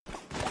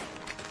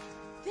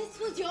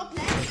was your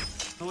plan?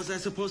 How was I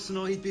supposed to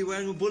know he'd be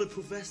wearing a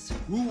bulletproof vest?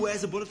 Who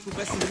wears a bulletproof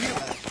vest in the real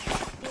life?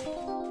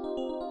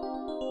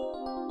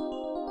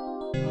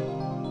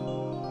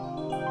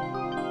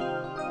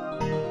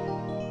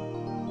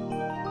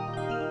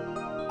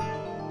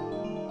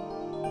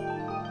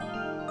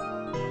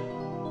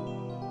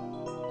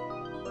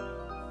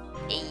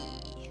 Hey.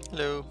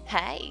 Hello.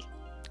 Hi.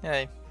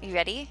 Hi. You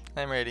ready?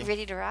 I'm ready. You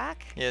ready to rock?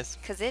 Yes.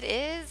 Because it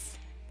is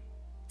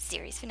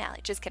series finale.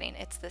 Just kidding.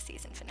 It's the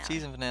season finale.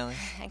 Season finale.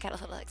 I got a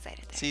little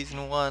excited there.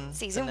 Season 1.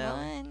 Season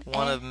finale. 1.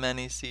 One of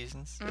many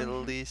seasons. At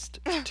least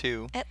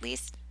 2. At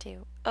least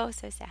 2. Oh,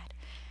 so sad.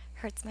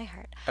 Hurts my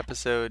heart.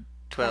 Episode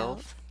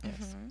 12. Yes.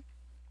 Mm-hmm.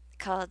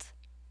 Called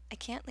I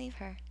Can't Leave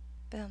Her.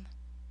 Boom.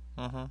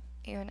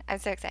 Mm-hmm. I'm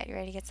so excited. You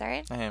ready to get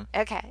started? I am.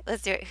 Okay,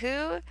 let's do it.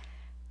 Who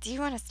do you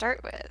want to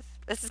start with?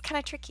 This is kind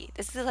of tricky.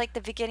 This is like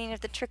the beginning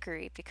of the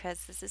trickery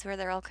because this is where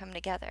they're all come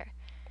together.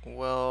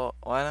 Well,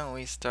 why don't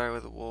we start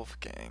with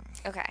Wolfgang?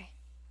 Okay,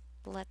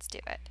 let's do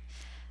it.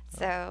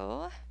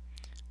 So,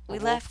 we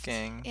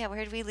Wolfgang. left. Yeah,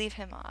 where did we leave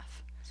him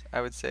off?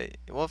 I would say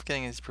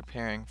Wolfgang is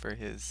preparing for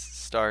his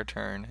star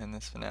turn in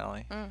this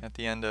finale. At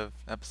the end of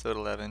episode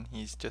 11,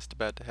 he's just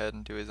about to head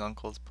into his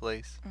uncle's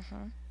place.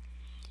 Mm-hmm.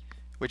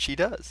 Which he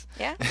does.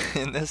 Yeah.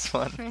 in this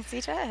one. Yes,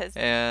 he does.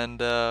 And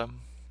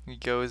he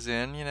goes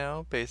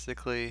in,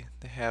 basically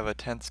they have a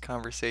tense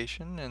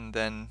conversation, and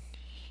then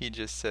he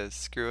just says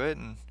screw it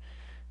and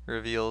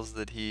reveals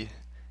that he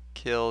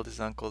killed his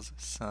uncle's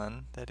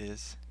son, that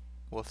is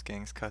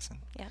Wolfgang's cousin.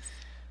 Yes.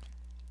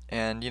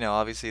 And,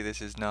 obviously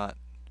this is not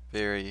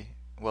very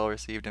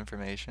well-received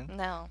information.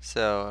 No.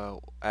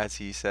 So, as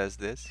he says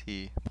this,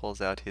 he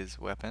pulls out his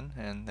weapon,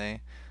 and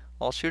they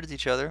all shoot at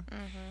each other.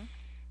 Mm-hmm.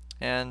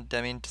 And,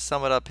 to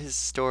sum it up, his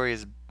story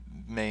is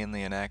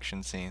mainly an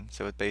action scene.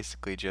 So it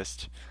basically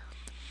just,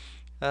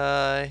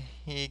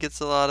 he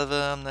gets a lot of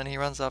them, then he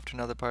runs off to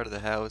another part of the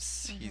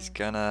house. He's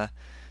gonna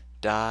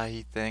die,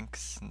 he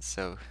thinks, and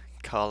so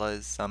Kala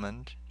is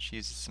summoned. She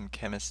uses some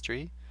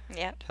chemistry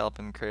Yep. to help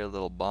him create a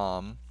little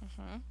bomb.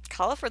 Mm-hmm.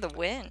 Call it for the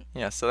win.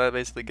 Yeah, so that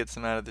basically gets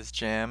him out of this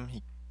jam.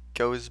 He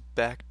goes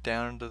back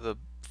down to the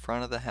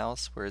front of the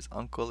house where his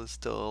uncle is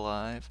still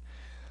alive.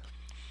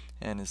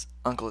 And his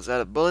uncle is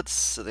out of bullets,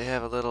 so they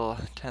have a little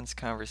tense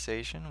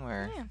conversation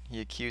where he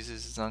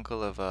accuses his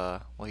uncle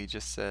of, he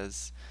just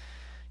says,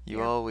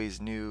 you always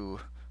knew,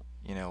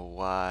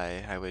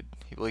 why I would...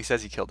 he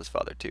says he killed his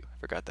father, too. I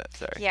forgot that,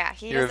 sorry. Yeah,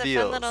 he does a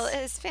fun little...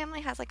 His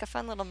family has, like, a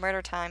fun little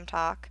murder time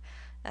talk,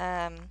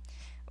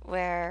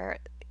 where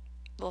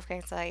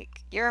Wolfgang's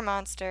like, you're a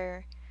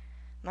monster,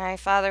 my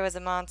father was a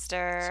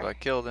monster. So I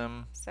killed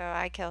him.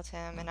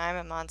 And I'm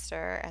a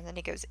monster. And then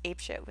he goes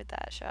apeshit with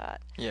that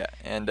shot. Yeah,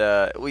 and,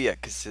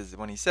 because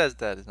when he says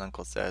that, his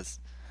uncle says,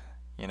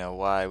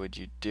 why would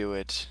you do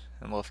it?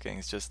 And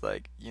Wolfgang's just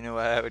like, you know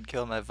why I would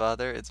kill my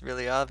father? It's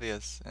really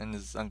obvious. And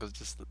his uncle's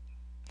just,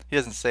 he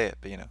doesn't say it,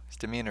 but, his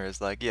demeanor is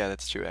like, yeah,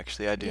 that's true,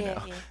 actually, I do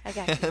know. Yeah, I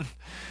got you. And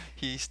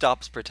he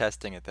stops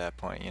protesting at that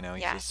point, he's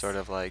Yes. just sort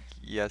of like,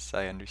 yes,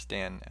 I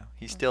understand now.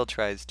 He still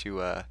tries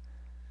to,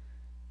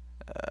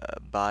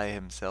 buy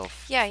himself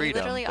freedom. He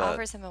literally but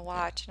offers him a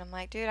watch, and I'm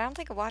like, dude, I don't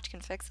think a watch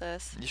can fix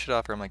this. You should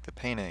offer him, like, the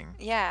painting.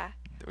 Yeah,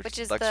 Which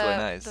is looks really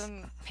nice.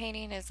 the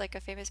painting is like a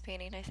famous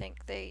painting. I think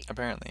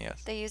Apparently,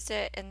 yes. they used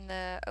it in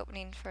the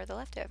opening for The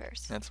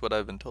Leftovers. That's what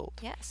I've been told.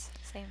 Yes,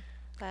 same.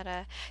 But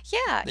he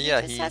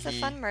just has a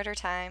fun murder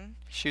time.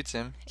 Shoots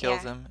him,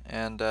 kills him,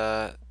 and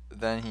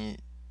then he,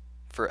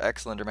 for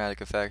excellent dramatic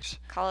effect,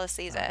 Kala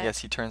sees it. yes,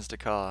 he turns to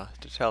Kala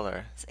to tell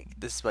her, Like,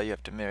 this is why you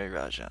have to marry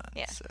Rajan.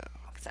 Yeah. So.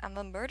 I'm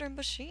a murder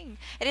machine.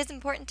 It is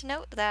important to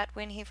note that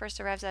when he first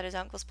arrives at his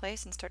uncle's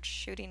place and starts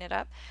shooting it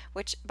up,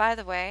 which, by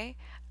the way,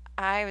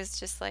 I was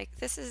just like,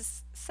 this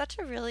is such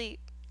a really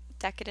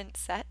decadent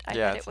set. I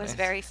bet it was nice.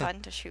 very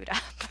fun to shoot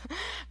up.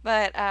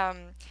 But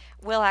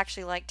Will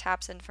actually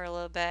taps in for a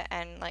little bit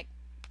and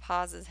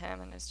pauses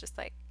him and is just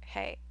like,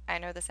 hey, I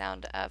know the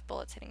sound of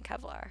bullets hitting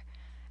Kevlar.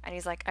 And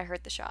he's like, I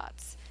heard the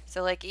shots.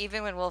 So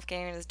even when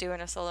Wolfgang is doing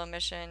a solo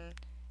mission,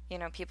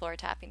 people are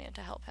tapping in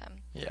to help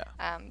him. Yeah.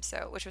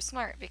 Which was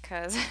smart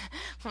because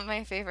one of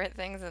my favorite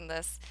things in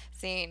this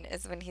scene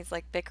is when he's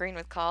bickering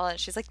with Kala and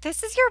she's like,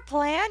 this is your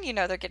plan?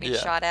 They're getting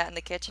shot at in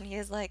the kitchen. He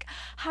is like,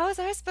 how was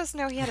I supposed to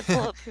know he had a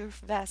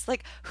bulletproof vest?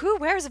 Who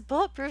wears a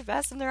bulletproof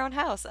vest in their own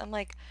house? I'm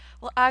like,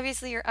 well,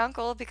 obviously your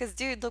uncle, because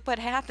dude, look what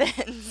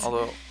happens.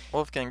 Although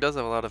Wolfgang does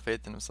have a lot of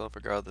faith in himself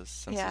regardless,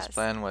 since his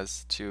plan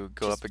was to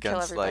go Just up kill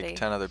against everybody.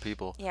 10 other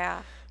people.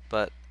 Yeah.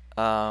 But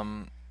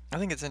I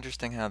think it's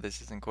interesting how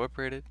this is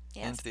incorporated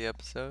into the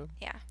episode.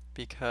 Yeah.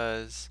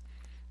 Because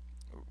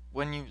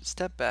when you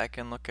step back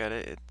and look at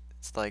it,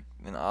 it's like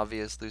an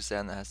obvious loose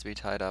end that has to be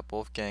tied up.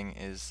 Wolfgang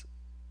is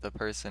the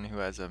person who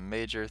has a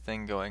major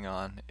thing going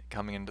on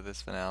coming into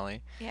this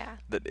finale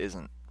that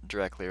isn't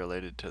directly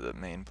related to the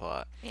main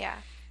plot. Yeah.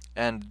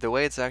 And the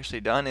way it's actually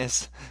done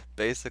is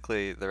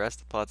basically the rest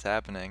of the plot's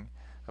happening.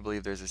 I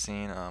believe there's a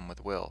scene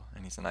with Will,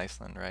 and he's in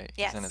Iceland, right?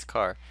 Yes. He's in his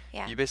car.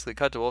 Yeah. You basically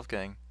cut to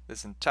Wolfgang.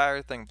 This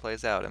entire thing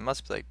plays out. It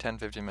must be 10,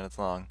 15 minutes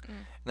long.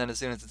 And then as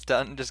soon as it's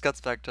done, it just cuts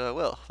back to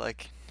Will.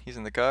 He's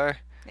in the car.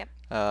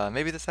 Yep.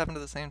 Maybe this happened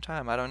at the same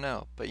time. I don't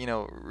know. But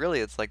really,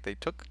 it's like they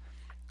took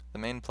the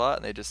main plot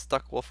and they just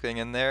stuck Wolfgang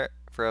in there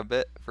for a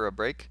bit for a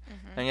break.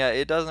 And yeah,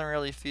 it doesn't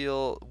really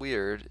feel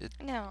weird.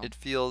 No. It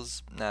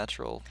feels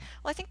natural.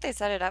 Well, I think they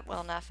set it up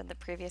well enough in the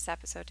previous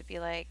episode to be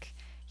like,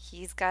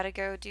 he's got to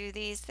go do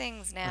these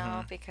things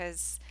now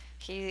because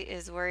he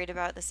is worried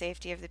about the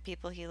safety of the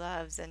people he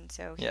loves, and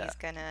so he's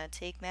gonna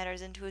take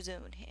matters into his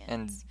own hands.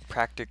 And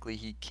practically,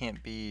 he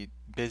can't be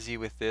busy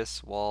with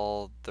this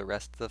while the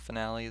rest of the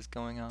finale is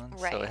going on.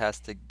 Right. So it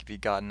has to be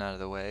gotten out of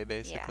the way,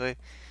 basically.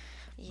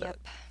 Yep.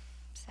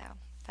 So,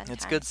 fun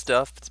It's times. good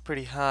stuff. It's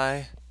pretty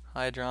high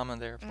drama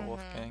there for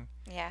Wolfgang.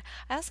 Yeah.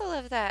 I also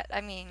love that,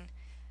 I mean,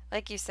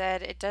 like you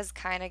said, it does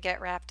kind of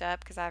get wrapped up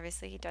because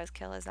obviously he does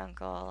kill his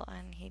uncle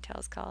and he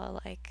tells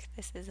Kala, like,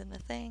 this isn't a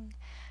thing,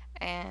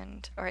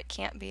 or it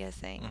can't be a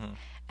thing.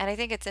 And I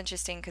think it's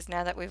interesting because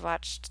now that we've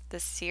watched the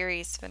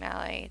series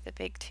finale, the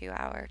big 2.5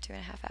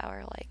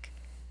 hour, like,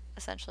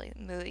 essentially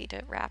movie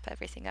to wrap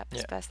everything up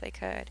as best they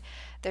could,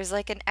 there's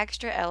like an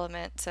extra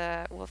element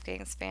to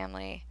Wolfgang's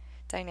family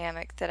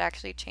dynamic that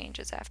actually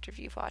changes after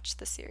you've watched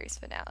the series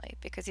finale,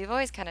 because you've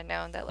always kind of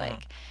known that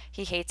like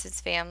he hates his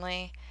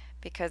family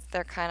because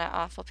they're kind of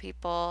awful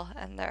people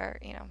and they're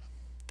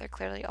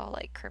clearly all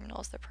like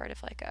criminals. They're part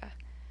of like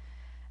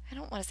I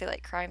don't want to say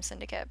like crime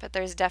syndicate, but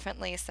there's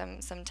definitely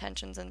some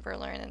tensions in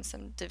Berlin and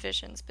some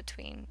divisions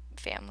between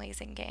families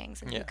and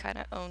gangs and who kind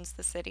of owns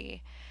the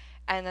city.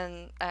 And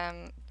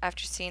then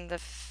after seeing the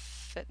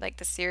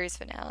series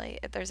finale,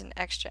 there's an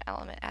extra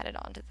element added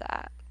onto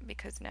that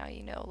because now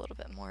you know a little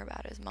bit more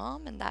about his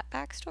mom and that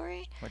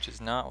backstory. Which is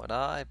not what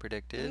I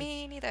predicted.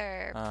 Me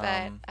neither.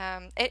 But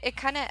it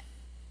kind of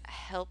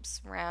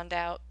helps round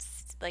out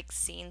like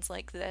scenes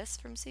like this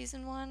from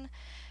season 1.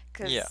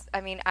 Because,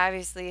 I mean,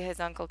 obviously his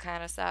uncle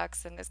kind of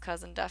sucks and his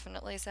cousin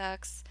definitely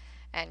sucks.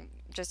 And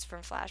just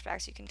from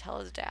flashbacks, you can tell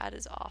his dad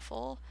is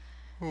awful.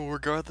 Well,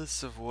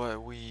 regardless of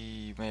what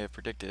we may have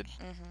predicted,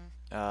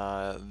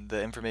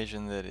 the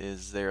information that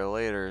is there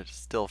later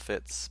still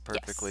fits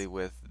perfectly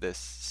with this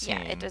scene.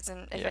 Yeah, it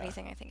doesn't, if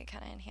anything, I think it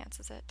kind of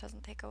enhances it,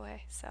 doesn't take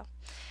away. So,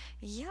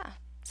 yeah.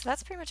 So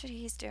that's pretty much what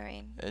he's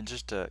doing. And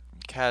just a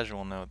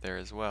casual note there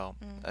as well.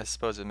 I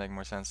suppose it'd make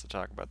more sense to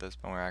talk about this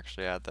when we're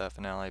actually at the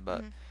finale,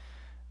 but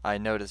I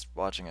noticed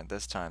watching it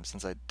this time,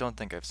 since I don't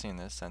think I've seen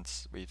this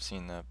since we've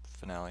seen the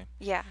finale.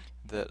 Yeah.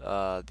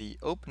 That the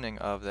opening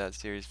of that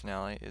series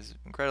finale is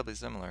incredibly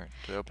similar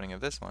to the opening of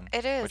this one.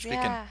 It is, which we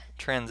can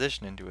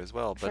transition into as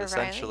well. But for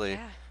essentially,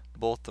 Riley,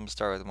 both of them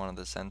start with one of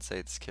the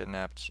sensates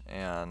kidnapped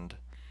and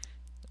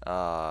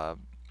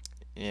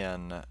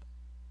in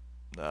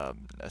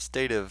a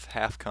state of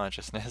half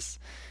consciousness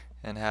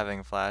and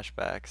having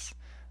flashbacks,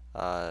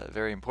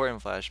 very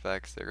important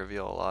flashbacks that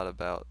reveal a lot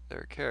about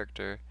their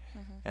character.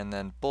 And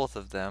then both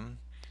of them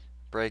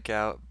break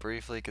out,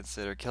 briefly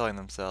consider killing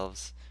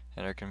themselves,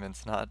 and are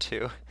convinced not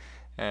to.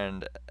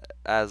 And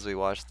as we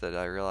watched it,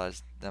 I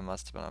realized that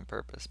must have been on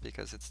purpose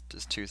because it's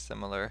just too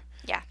similar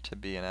to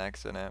be an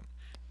accident.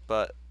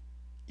 But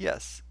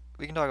yes,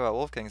 we can talk about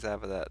Wolfgang's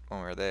half of that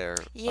when we're there.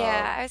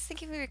 Yeah, I was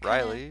thinking we were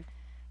Riley.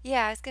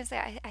 Yeah, I was gonna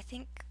say I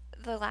think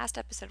the last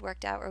episode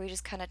worked out where we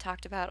just kind of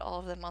talked about all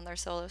of them on their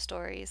solo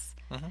stories,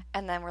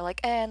 and then we're like,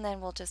 and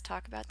then we'll just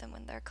talk about them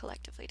when they're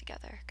collectively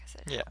together because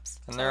it helps.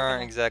 And there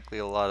aren't exactly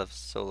a lot of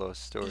solo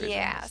stories.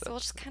 Yeah, so we'll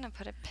just kind of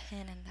put a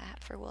pin in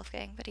that for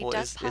Wolfgang, but he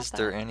does pop is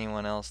there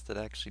anyone else that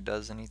actually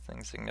does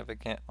anything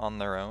significant on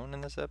their own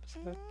in this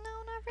episode? No,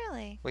 not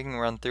really. We can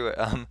run through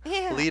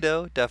it.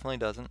 Leto definitely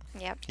doesn't.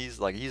 Yep.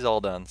 He's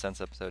all done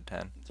since episode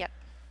 10. Yep.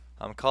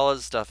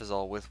 Kala's stuff is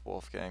all with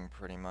Wolfgang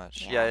pretty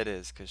much. Yeah, it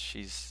is because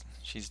she's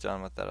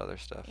done with that other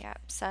stuff. Yeah,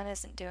 Sun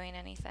isn't doing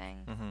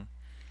anything.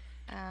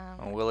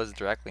 Will is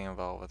directly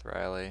involved with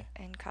Riley.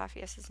 And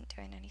Coffeus isn't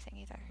doing anything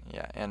either.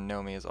 Yeah, and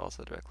Nomi is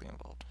also directly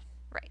involved.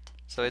 Right.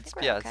 So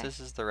this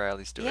is the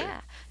Riley story.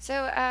 Yeah.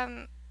 So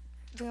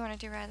do we want to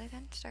do Riley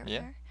then? Start with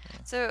her? Yeah.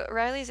 So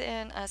Riley's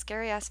in a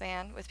scary ass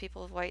van with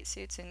people with white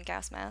suits and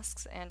gas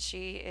masks, and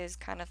she is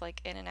kind of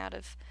like in and out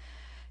of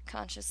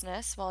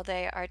consciousness while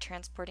they are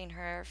transporting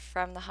her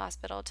from the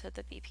hospital to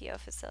the BPO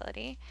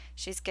facility.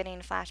 She's getting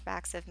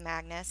flashbacks of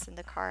Magnus and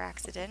the car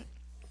accident.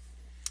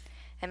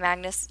 And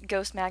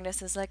Ghost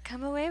Magnus is like,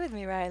 come away with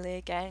me, Riley,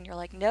 again. And you're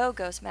like, no,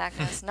 Ghost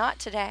Magnus, not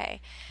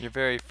today. You're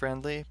very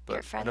friendly,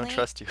 but I don't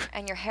trust you.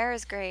 And your hair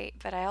is great,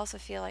 but I also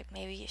feel like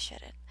maybe you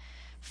shouldn't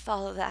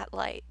follow that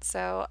light.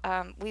 So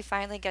we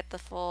finally get the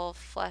full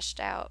fleshed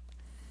out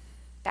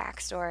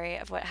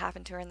backstory of what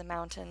happened to her in the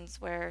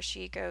mountains, where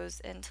she goes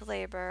into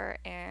labor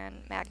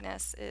and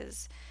Magnus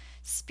is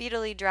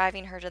speedily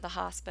driving her to the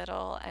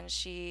hospital, and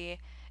she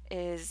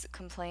is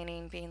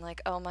complaining, being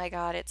like, oh my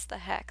god, it's the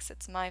hex,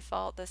 it's my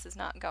fault, this is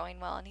not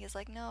going well. And he's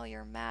like, no,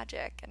 you're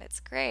magic and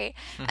it's great.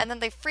 And then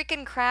they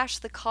freaking crash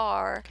the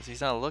car because he's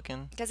not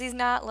looking,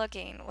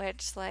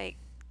 which, like,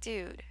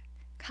 dude,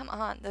 come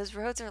on, those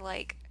roads are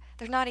like,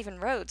 they're not even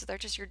roads, they're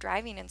just, you're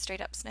driving in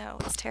straight up snow.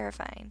 It's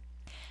terrifying.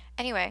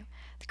 Anyway,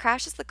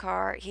 crashes the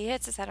car. He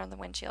hits his head on the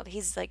windshield.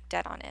 He's like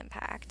dead on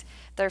impact.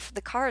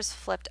 The car is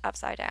flipped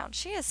upside down.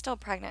 She is still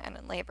pregnant and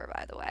in labor,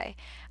 by the way.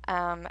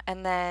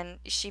 And then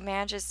she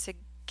manages to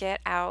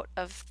get out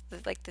of the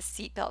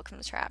seatbelt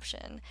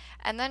contraption,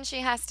 and then she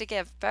has to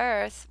give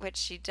birth, which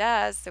she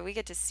does. So we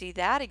get to see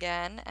that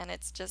again, and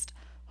it's just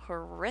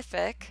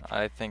horrific.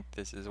 I think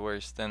this is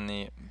worse than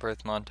the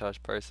birth montage,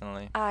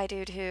 personally. I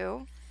do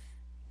too.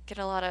 Get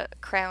a lot of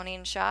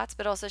crowning shots,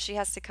 but also she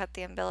has to cut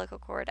the umbilical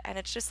cord, and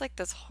it's just like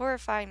this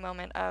horrifying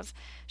moment of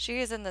she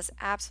is in this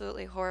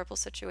absolutely horrible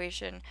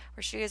situation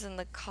where she is in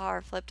the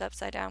car flipped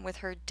upside down with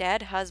her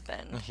dead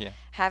husband Yeah.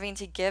 having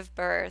to give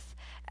birth,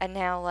 and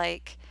now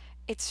like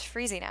it's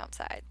freezing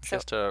outside. She So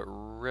has to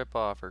rip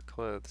off her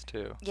clothes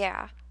too,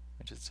 yeah,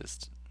 which is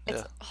just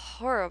it's ugh.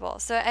 horrible.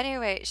 So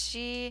anyway,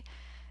 she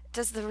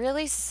does the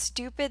really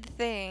stupid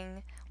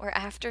thing where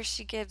after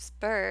she gives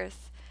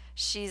birth,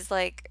 she's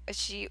like,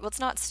 well, it's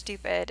not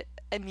stupid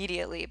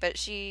immediately, but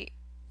she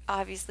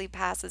obviously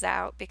passes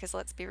out because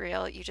let's be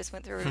real, you just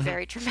went through a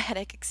very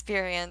traumatic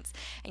experience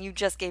and you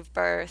just gave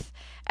birth.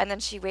 And then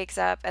she wakes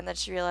up and then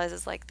she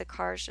realizes like the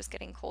car is just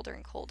getting colder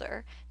and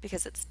colder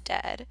because it's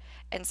dead.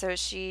 And so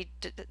she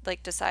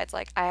decides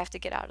like I have to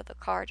get out of the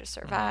car to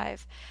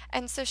survive.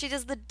 And so she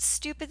does the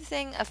stupid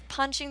thing of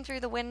punching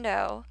through the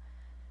window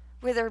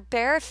with her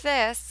bare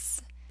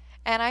fists.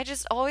 And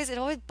it always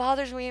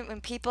bothers me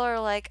when people are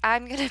like,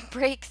 I'm going to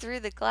break through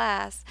the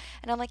glass.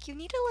 And I'm like, you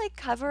need to like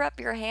cover up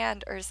your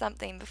hand or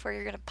something before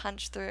you're going to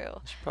punch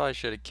through. She probably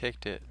should have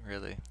kicked it,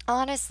 really.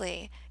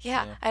 Honestly,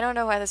 yeah. I don't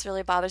know why this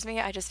really bothers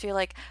me. I just feel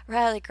like,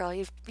 Riley girl,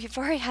 you've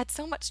already had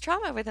so much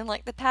trauma within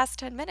like the past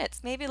 10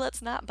 minutes. Maybe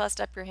let's not bust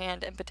up your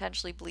hand and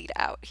potentially bleed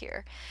out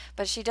here.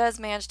 But she does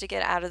manage to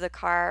get out of the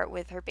car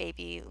with her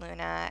baby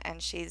Luna,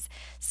 and she's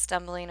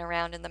stumbling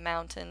around in the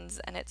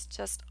mountains, and it's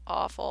just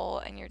awful.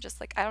 And you're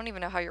just like, I don't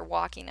even know how you're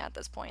walking at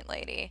this point,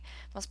 lady.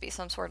 Must be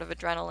some sort of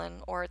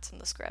adrenaline, or it's in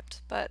the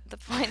script. But the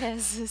point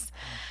is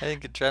I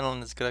think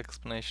adrenaline is a good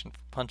explanation for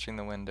punching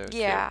the window.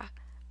 yeah.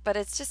 But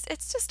it's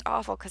just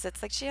awful because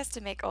it's like she has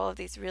to make all of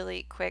these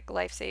really quick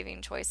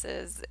life-saving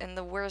choices in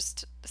the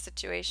worst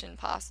situation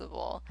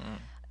possible.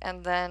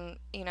 And then,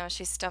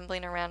 she's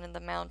stumbling around in the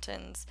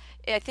mountains.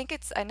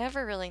 I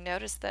never really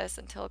noticed this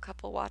until a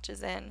couple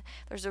watches in.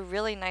 There's a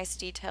really nice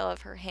detail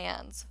of her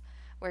hands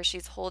where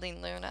she's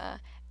holding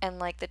Luna, and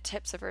like the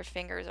tips of her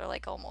fingers are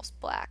like almost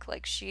black.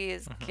 Like she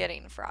is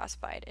getting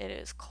frostbite. It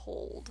is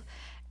cold.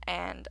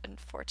 And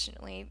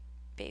unfortunately,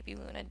 baby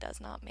Luna does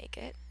not make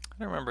it.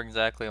 I don't remember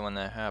exactly when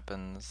that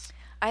happens.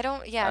 I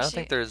don't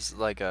think there's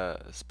like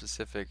a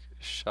specific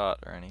shot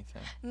or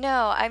anything.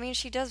 No, I mean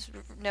she does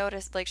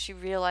notice, like she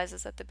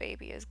realizes that the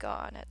baby is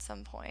gone at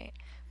some point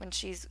when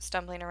she's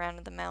stumbling around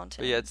in the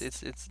mountains. But yeah,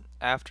 it's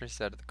after she's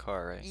out of the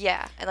car, right?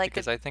 Yeah, and like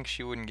because I think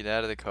she wouldn't get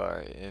out of the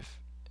car if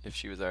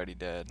she was already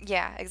dead.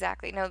 Yeah,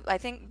 exactly. No, I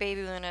think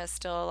baby Luna is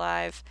still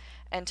alive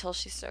until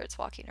she starts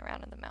walking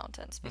around in the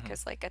mountains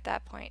because like at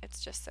that point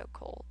it's just so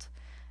cold.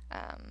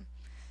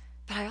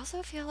 But I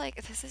also feel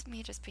like this is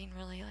me just being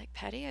really like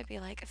petty. I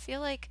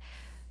feel like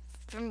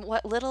from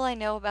what little I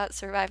know about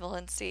survival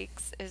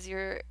instincts is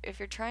if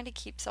you're trying to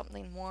keep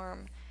something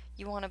warm,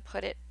 you want to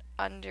put it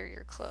under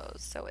your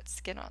clothes so it's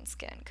skin on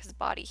skin because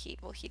body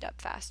heat will heat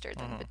up faster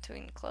than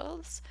between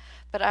clothes.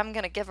 But I'm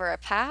going to give her a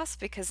pass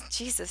because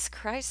Jesus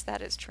Christ,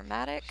 that is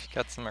traumatic. She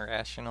got some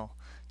irrational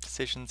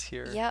decisions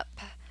here. Yep.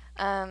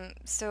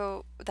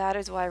 So that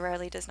is why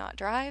Riley does not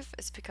drive.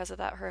 It's because of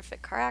that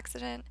horrific car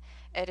accident.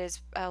 It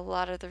is a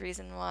lot of the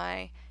reason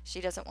why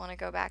she doesn't want to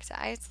go back to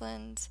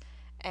Iceland.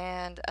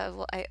 And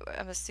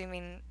I'm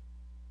assuming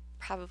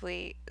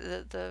probably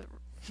the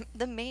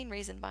main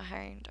reason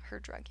behind her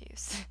drug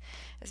use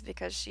is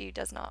because she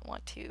does not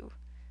want to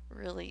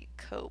really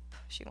cope.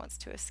 She wants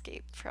to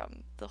escape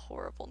from the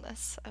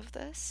horribleness of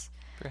this.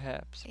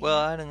 Perhaps. Yeah. Well,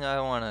 I don't know. I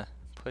don't want to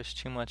push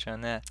too much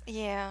on that.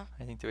 Yeah.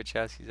 I think the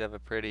Wachowskis have a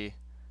pretty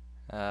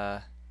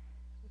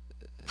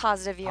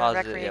positive view on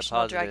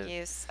recreational drug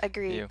use.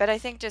 Agreed. View. But I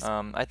think just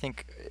I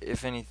think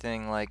if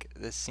anything, like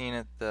the scene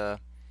at the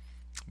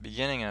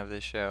beginning of the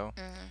show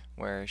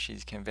where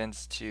she's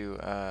convinced to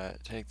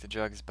take the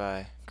drugs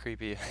by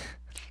creepy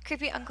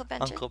Uncle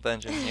Benjamin. Uncle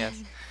Benjamin,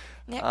 yes.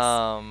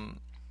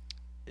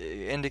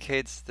 It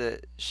indicates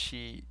that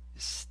she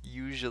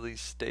usually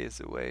stays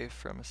away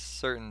from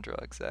certain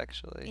drugs,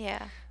 actually.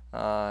 Yeah.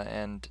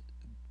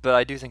 But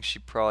I do think she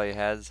probably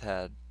has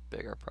had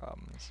bigger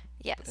problems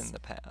in the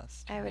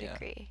past. I would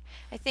agree.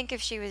 I think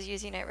if she was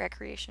using it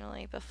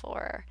recreationally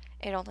before,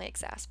 it only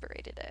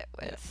exacerbated it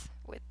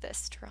with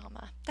this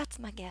trauma. That's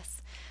my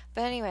guess.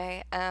 But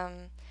anyway,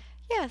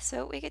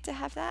 so we get to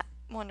have that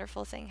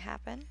wonderful thing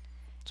happen.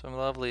 Some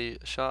lovely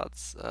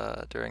shots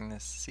during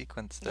this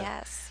sequence.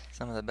 Yes.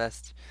 Some of the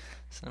best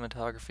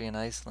cinematography in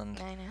Iceland.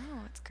 I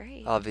know, it's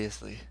great.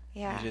 Obviously.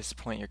 Yeah. You just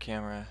point your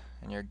camera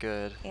and you're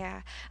good.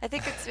 Yeah. I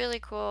think it's really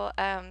cool.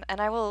 And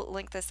I will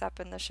link this up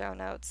in the show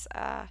notes.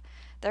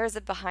 There is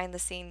a behind the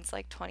scenes,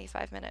 like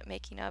 25-minute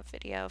making of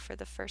video for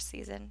the first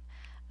season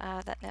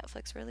that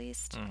Netflix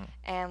released. Mhm.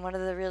 And one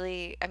of the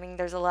really, I mean,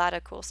 there's a lot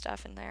of cool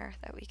stuff in there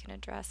that we can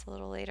address a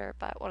little later,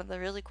 but one of the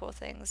really cool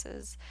things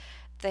is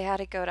they had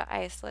to go to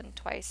Iceland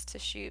twice to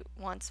shoot,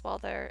 once while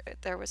there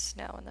was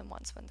snow and then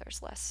once when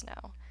there's less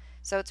snow.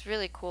 So it's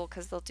really cool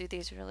because they'll do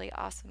these really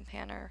awesome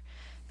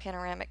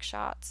panoramic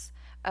shots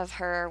of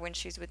her when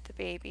she's with the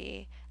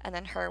baby and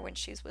then her when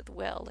she's with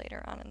Will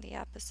later on in the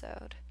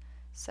episode.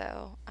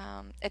 So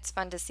it's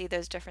fun to see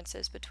those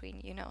differences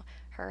between, you know,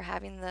 her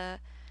having the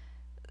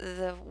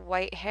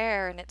white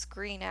hair and it's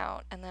green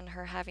out, and then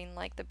her having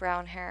like the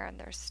brown hair and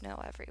there's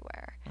snow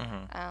everywhere.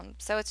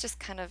 So it's just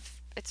kind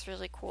of, it's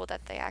really cool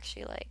that they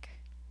actually like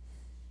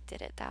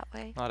did it that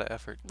way. A lot of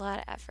effort. A lot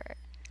of effort.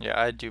 Yeah,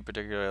 I do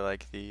particularly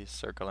like the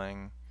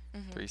circling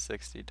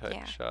 360 type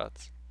Yeah.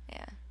 shots.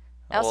 Yeah.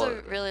 I also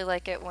Well, really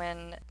like it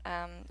when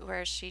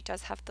where she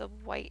does have the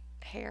white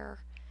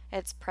hair.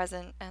 It's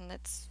present and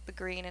it's the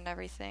green and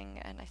everything,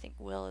 and I think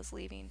Will is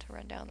leaving to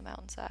run down the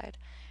mountainside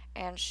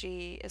and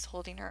she is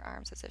holding her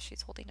arms as if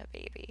she's holding a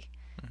baby.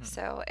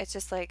 So it's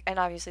just like, and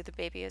obviously the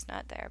baby is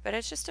not there, but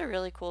it's just a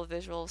really cool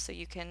visual, so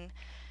you can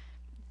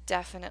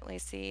definitely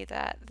see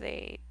that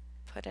they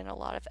put in a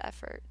lot of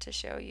effort to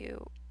show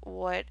you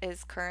what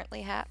is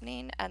currently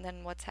happening and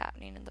then what's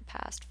happening in the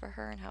past for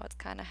her and how it's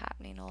kind of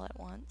happening all at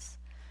once.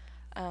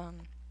 So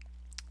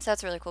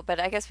that's really cool, but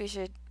I guess we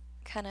should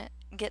kind of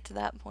get to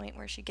that point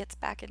where she gets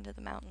back into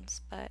the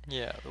mountains, but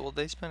yeah, well,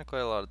 they spent quite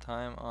a lot of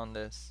time on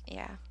this,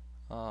 yeah.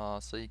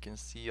 so you can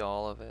see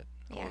all of it.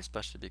 Well, Yeah.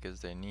 especially because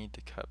they need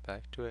to cut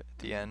back to it at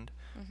the end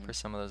Mhm. for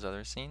some of those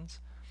other scenes.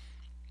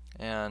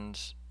 And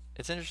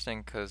it's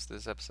interesting because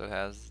this episode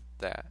has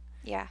that,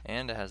 Yeah.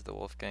 and it has the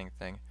Wolfgang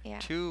thing. Yeah.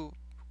 Two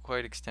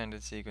quite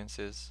extended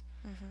sequences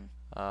Mhm.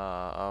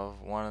 of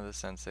one of the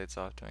sensates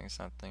off doing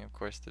something. Of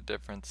course, the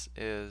difference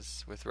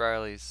is with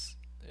Riley's,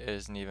 it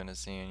isn't even a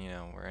scene, you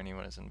know, where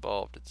anyone is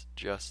involved. It's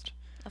just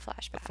A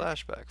flashback. a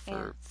flashback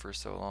for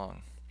so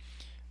long.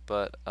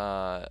 But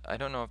I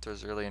don't know if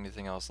there's really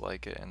anything else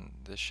like it in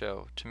this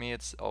show. To me,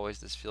 it's always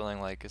this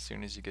feeling like as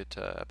soon as you get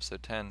to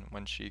episode 10,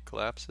 when she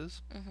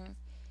collapses, Mhm.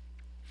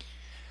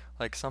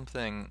 like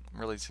something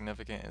really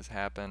significant has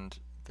happened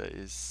that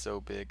is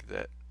so big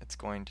that it's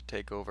going to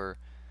take over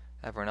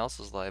everyone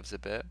else's lives a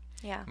bit.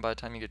 Yeah. And by the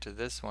time you get to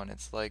this one,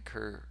 it's like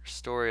her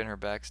story and her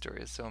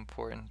backstory is so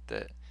important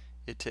that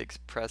it takes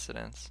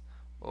precedence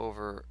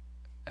over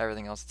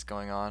everything else that's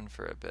going on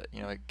for a bit.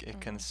 You know,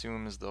 it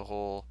consumes the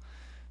whole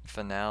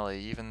finale,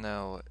 even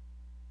though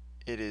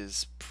it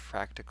is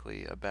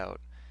practically about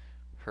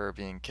her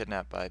being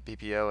kidnapped by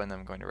BPO and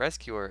them going to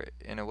rescue her.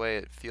 In a way,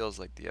 it feels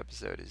like the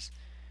episode is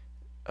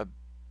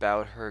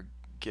about her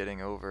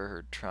getting over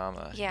her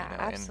trauma. Yeah, you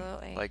know,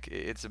 absolutely. And like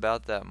it's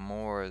about that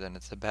more than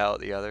it's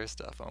about the other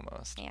stuff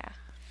almost. Yeah.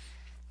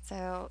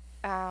 So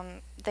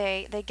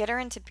they get her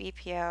into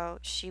BPO.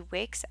 She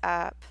wakes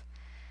up,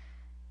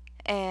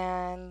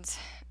 and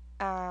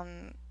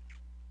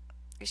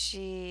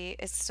she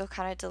is still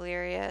kind of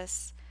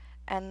delirious,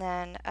 and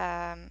then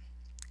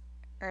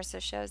Ursa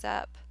shows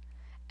up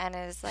and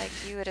is like,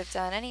 "You would have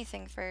done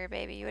anything for your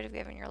baby. You would have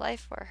given your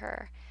life for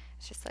her."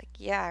 She's like,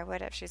 "Yeah, I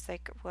would have." She's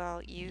like,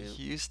 "Well,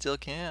 You still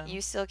can.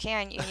 you still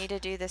can. You need to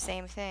do the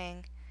same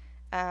thing."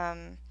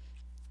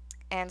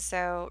 And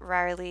so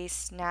Riley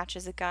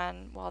snatches a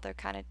gun while they're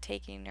kind of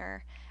taking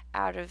her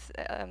out of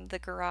the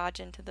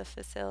garage into the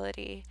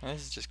facility. And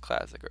this is just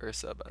classic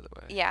Ursa, by the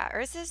way. Yeah,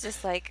 Ursa's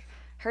just like,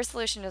 her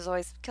solution is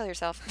always kill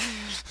yourself.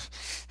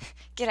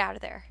 Get out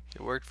of there.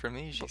 It worked for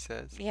me, she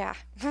says. Yeah.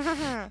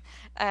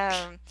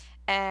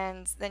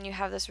 And then you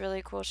have this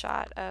really cool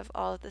shot of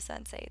all of the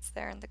sensates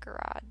there in the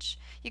garage.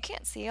 You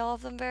can't see all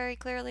of them very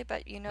clearly,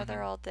 but you know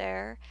they're all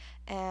there.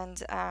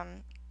 And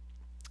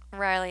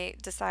Riley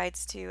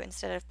decides to,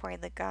 instead of pointing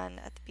the gun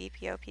at the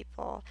BPO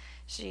people,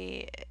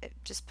 she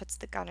just puts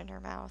the gun in her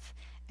mouth.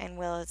 And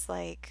Will is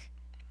like,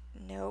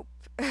 "Nope,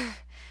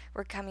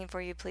 we're coming for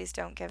you. Please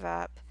don't give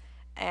up."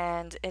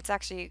 And it's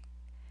actually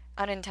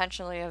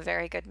unintentionally a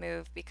very good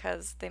move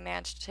because they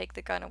managed to take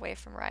the gun away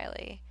from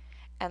Riley.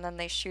 And then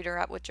they shoot her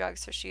up with drugs,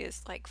 so she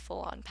is like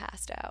full on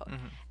passed out.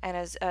 And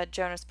as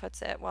Jonas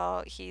puts it,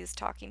 while he's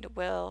talking to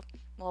Will,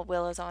 while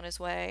Will is on his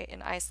way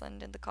in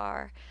Iceland in the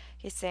car,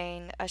 he's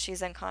saying,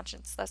 "She's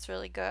unconscious. That's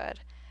really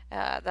good.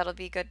 That'll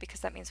be good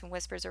because that means when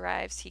Whispers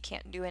arrives, he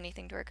can't do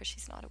anything to her because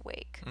she's not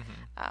awake."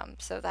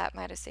 So that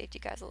might have saved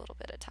you guys a little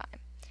bit of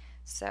time.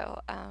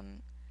 So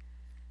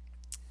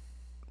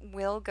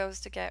Will goes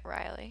to get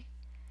Riley.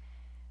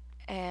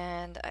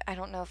 And I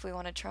don't know if we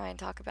want to try and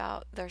talk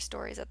about their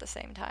stories at the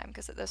same time,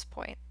 because at this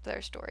point,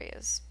 their story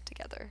is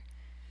together.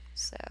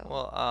 So.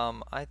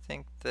 Well, I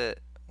think that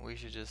we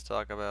should just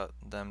talk about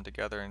them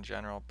together in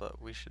general,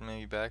 but we should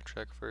maybe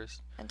backtrack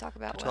first And talk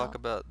about to Will. talk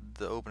about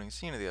the opening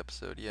scene of the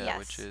episode, Yes.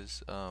 which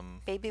is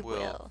Baby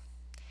Will.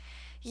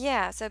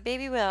 Yeah, so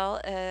Baby Will,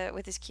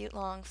 with his cute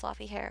long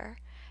floppy hair,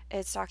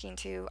 is talking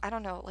to, I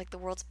don't know, like the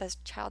world's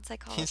best child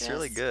psychologist. He's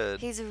really good.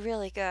 He's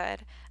really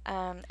good.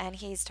 And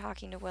he's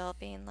talking to Will,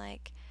 being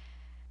like,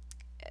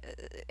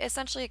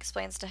 essentially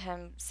explains to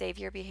him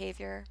savior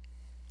behavior,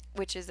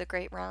 which is a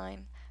great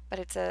rhyme, but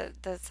it's the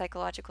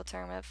psychological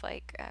term of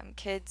like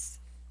kids,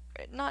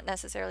 not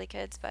necessarily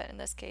kids, but in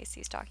this case,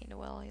 he's talking to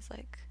Will. He's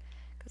like,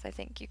 because I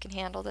think you can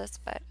handle this,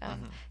 but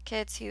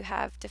kids who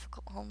have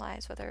difficult home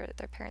lives, whether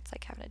their parents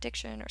like have an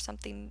addiction or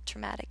something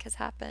traumatic has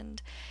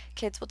happened,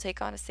 kids will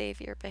take on a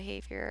savior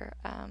behavior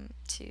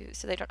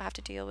so they don't have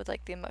to deal with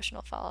like the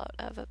emotional fallout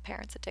of a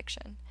parent's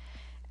addiction.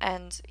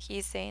 And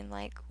he's saying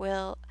like,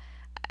 Will,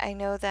 I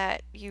know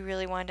that you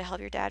really wanted to help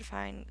your dad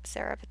find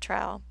Sarah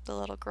Petrel, the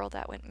little girl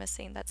that went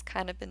missing that's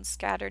kind of been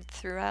scattered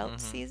throughout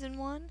season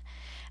 1,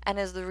 and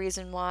is the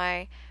reason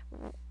why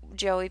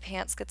Joey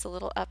Pants gets a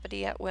little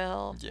uppity at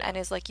Will and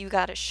is like, you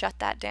gotta shut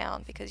that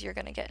down because you're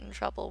gonna get in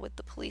trouble with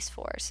the police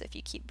force if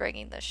you keep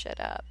bringing this shit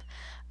up.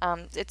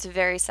 It's a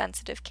very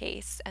sensitive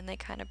case, and they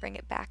kind of bring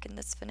it back in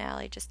this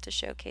finale just to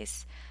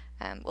showcase.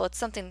 Well, it's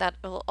something that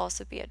will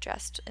also be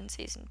addressed in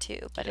season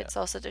 2, but it's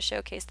also to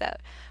showcase that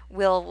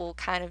Will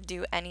kind of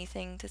do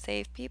anything to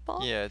save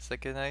people. Yeah, it's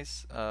like a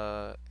nice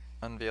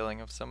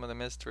unveiling of some of the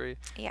mystery.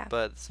 Yeah.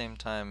 But at the same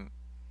time,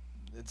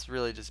 it's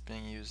really just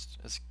being used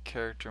as a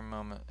character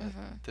moment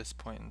at this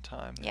point in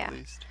time, at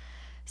least.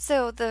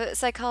 So the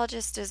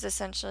psychiatrist is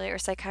essentially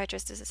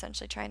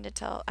trying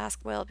to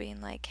ask Will,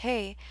 being like,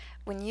 hey,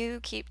 when you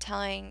keep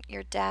telling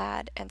your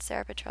dad and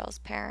Sarah Petrel's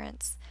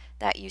parents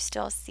that you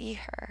still see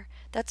her,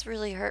 that's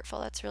really hurtful,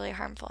 that's really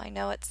harmful. I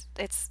know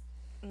it's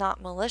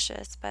not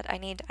malicious, but I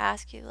need to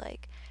ask you,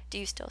 like, do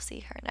you still see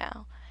her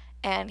now?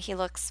 And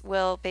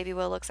baby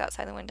Will looks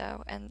outside the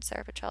window, and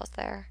Sarah Petrel's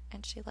there,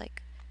 and she,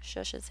 like,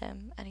 shushes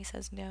him, and he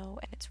says no,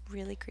 and it's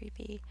really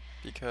creepy.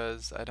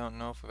 Because I don't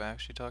know if I've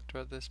actually talked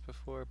about this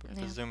before, but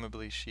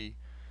presumably she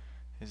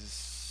is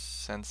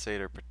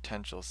sensate or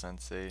potential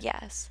sensate.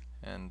 Yes.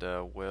 And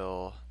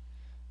Will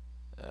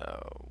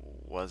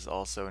was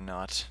also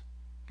not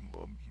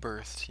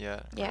birthed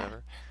yet,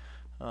 whatever.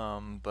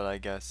 But I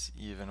guess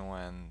even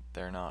when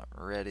they're not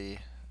ready,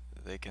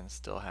 they can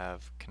still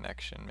have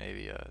connection,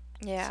 maybe a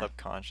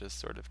subconscious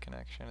sort of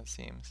connection, it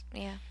seems.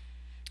 Yeah.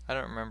 I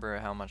don't remember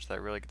how much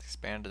that really gets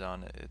expanded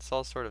on. It's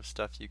all sort of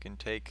stuff you can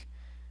take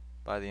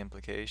by the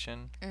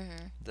implication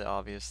that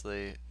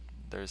obviously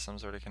there's some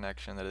sort of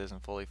connection that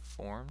isn't fully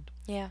formed.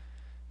 Yeah.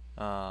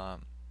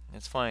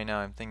 It's funny now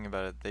I'm thinking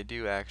about it. They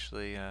do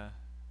actually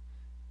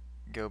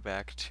go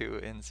back to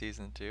in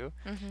season 2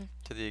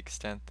 to the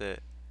extent that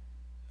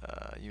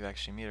you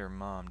actually meet her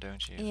mom,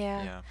 don't you?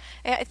 Yeah.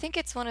 I think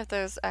it's one of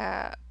those,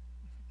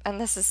 and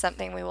this is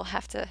something we will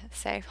have to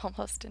say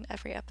almost in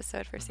every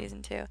episode for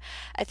season 2.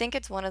 I think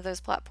it's one of those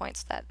plot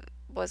points that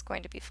was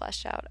going to be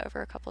fleshed out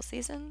over a couple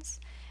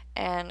seasons,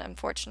 and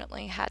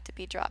unfortunately had to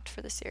be dropped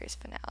for the series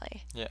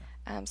finale. Yeah.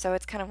 So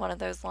it's kind of one of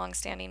those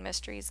long-standing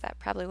mysteries that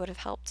probably would have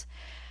helped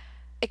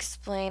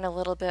explain a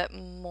little bit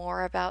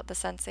more about the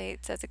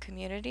Sensates as a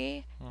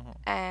community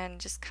and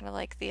just kind of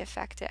like the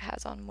effect it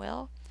has on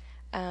Will.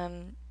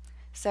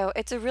 So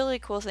it's a really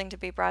cool thing to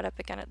be brought up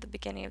again at the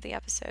beginning of the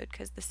episode,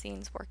 because the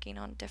scene's working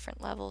on different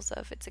levels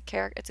of it's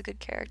a good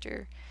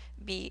character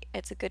beat,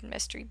 it's a good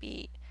mystery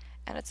beat,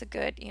 and it's a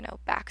good,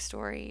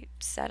 backstory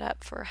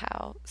setup for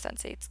how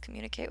Sensates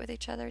communicate with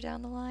each other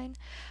down the line.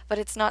 But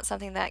it's not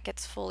something that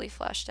gets fully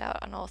fleshed out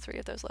on all 3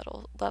 of those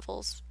little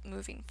levels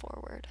moving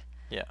forward.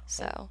 Yeah.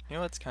 So well, you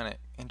know what's kind of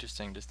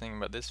interesting, just thinking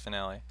about this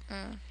finale,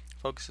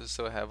 focuses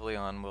so heavily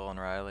on Will and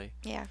Riley.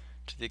 Yeah.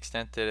 To the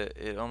extent that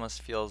it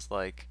almost feels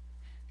like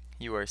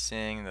you are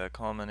seeing the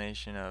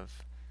culmination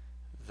of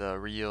the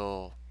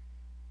real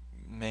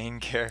main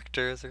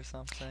characters or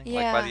something.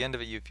 Yeah. Like by the end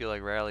of it, you feel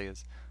like Riley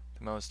is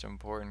the most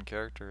important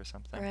character or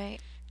something. Right.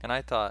 And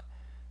I thought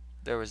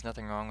there was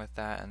nothing wrong with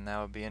that, and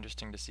that would be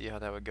interesting to see how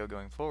that would go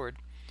going forward.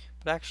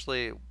 But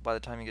actually, by the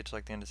time you get to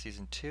like the end of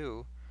season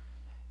 2,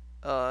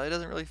 it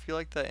doesn't really feel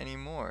like that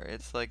anymore.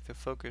 It's like the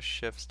focus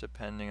shifts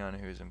depending on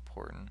who's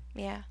important.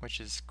 Yeah. Which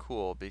is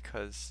cool,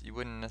 because you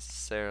wouldn't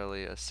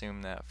necessarily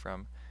assume that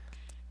from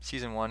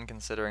season 1,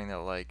 considering that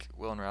like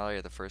Will and Riley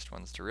are the first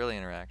ones to really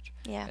interact.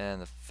 Yeah.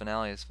 And the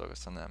finale is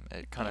focused on them.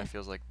 It kind of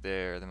feels like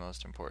they're the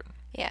most important.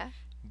 Yeah.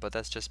 But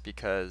that's just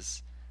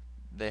because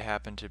they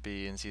happen to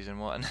be in season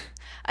 1.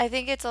 I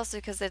think it's also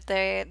because that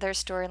their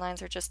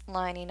storylines are just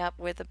lining up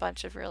with a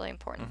bunch of really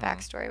important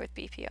backstory with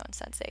BPO and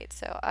Sense8.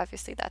 So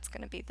obviously that's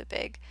going to be the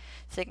big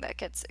thing that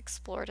gets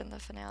explored in the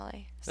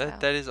finale. So.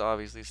 That is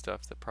obviously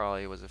stuff that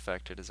probably was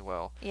affected as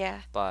well.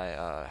 Yeah.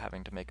 By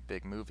having to make a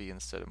big movie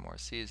instead of more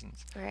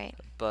seasons. Right.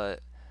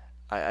 But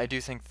I do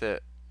think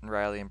that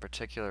Riley in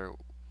particular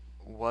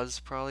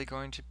was probably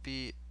going to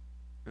be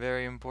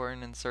very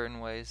important in certain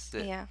ways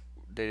that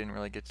they didn't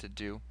really get to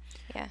do.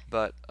 Yeah.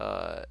 But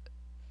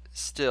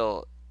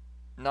still,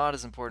 not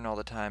as important all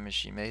the time as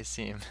she may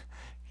seem.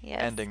 Yes.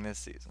 Ending this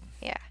season.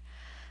 Yeah.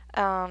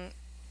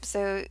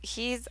 So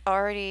he's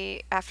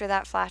already, after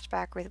that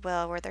flashback with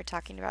Will where they're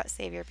talking about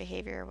savior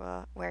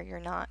behavior, where you're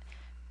not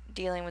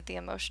dealing with the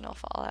emotional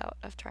fallout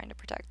of trying to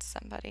protect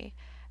somebody,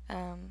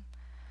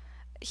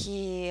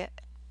 he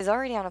is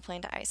already on a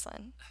plane to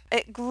Iceland.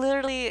 It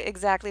literally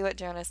exactly what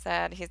Jonas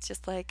said. He's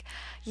just like,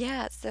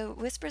 yeah, so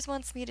Whispers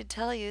wants me to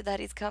tell you that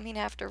he's coming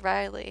after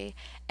Riley,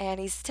 and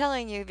he's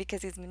telling you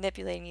because he's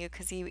manipulating you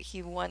because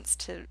he wants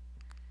to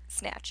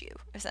snatch you,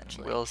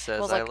 essentially. Will says,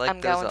 Will's I like I'm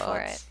those going for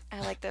it. odds.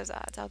 I like those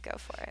odds. I'll go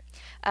for it.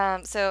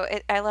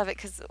 I love it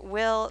because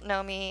Will,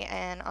 Nomi,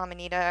 and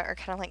Amanita are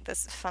kind of like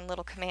this fun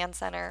little command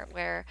center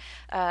where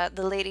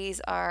the ladies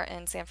are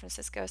in San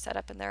Francisco set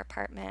up in their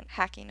apartment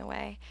hacking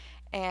away.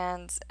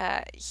 And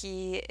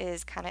he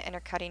is kind of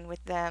intercutting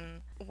with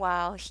them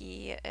while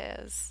he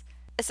is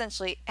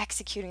essentially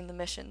executing the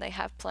mission they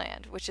have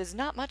planned, which is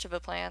not much of a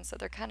plan, so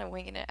they're kind of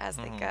winging it as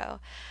they go.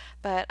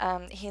 But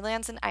he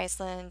lands in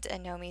Iceland,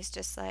 and Nomi's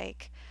just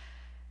like,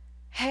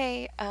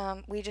 hey,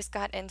 we just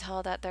got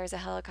intel that there's a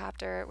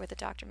helicopter with a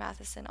Dr.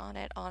 Matheson on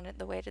it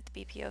the way to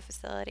the BPO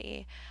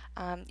facility.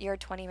 You're a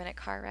 20-minute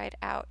car ride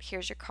out.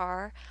 Here's your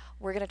car.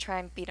 We're going to try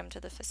and beat him to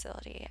the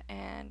facility.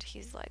 And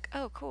he's like,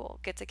 oh,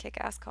 cool. Gets a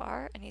kick-ass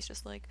car. And he's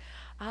just like,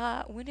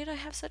 when did I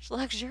have such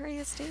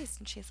luxurious taste?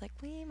 And she's like,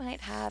 we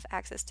might have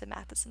access to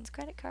Matheson's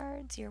credit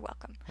cards. You're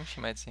welcome. I think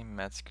she might say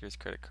Metzger's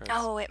credit cards.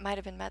 Oh, it might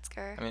have been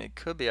Metzger. I mean, it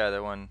could be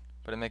either one,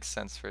 but it makes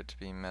sense for it to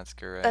be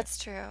Metzger, right? That's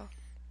true.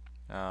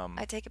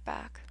 I take it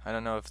back. I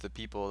don't know if the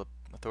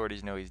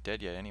authorities know he's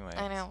dead yet anyway.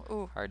 I know.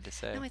 Ooh. Hard to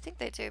say. No, I think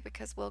they do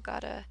because Will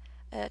got a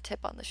tip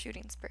on the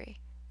shooting spree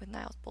with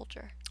Niles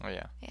Bolger. Oh,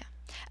 yeah. Yeah.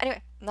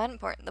 Anyway, not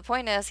important. The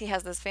point is he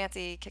has this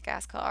fancy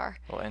kick-ass car.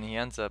 Well, and he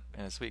ends up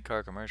in a sweet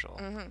car commercial.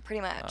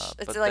 Pretty much.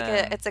 It's but like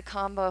then- it's a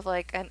combo of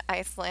like an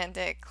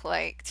Icelandic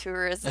like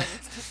tourism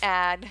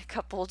ad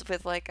coupled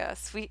with like a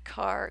sweet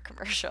car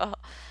commercial.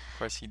 Of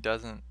course,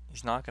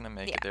 he's not going to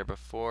make it Yeah. there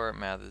before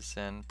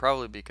Matheson,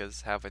 probably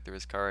because halfway through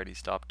his car ride he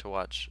stopped to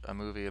watch a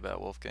movie about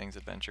Wolfgang's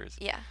adventures.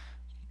 Yeah.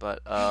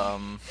 But,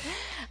 But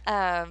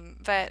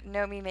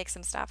Nomi makes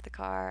him stop the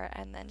car,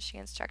 and then she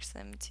instructs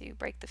him to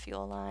break the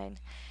fuel line.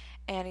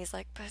 And he's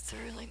like, but it's a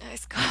really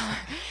nice car.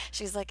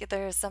 She's like,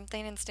 there's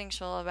something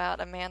instinctual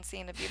about a man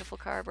seeing a beautiful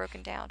car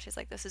broken down. She's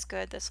like, this is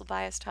good. This will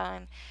buy us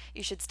time.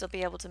 You should still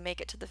be able to make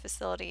it to the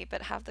facility,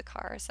 but have the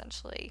car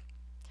essentially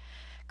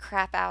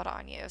crap out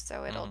on you.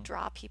 So it'll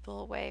draw people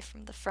away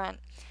from the front,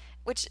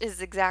 which is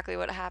exactly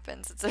what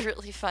happens. It's a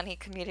really funny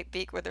comedic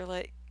beat where they're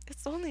like,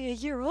 it's only a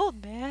year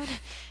old, man.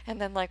 And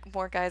then, like,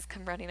 more guys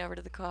come running over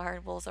to the car,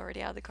 and Will's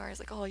already out of the car. He's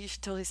like, oh, you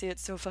should totally see it.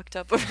 It's so fucked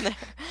up over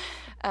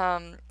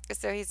there.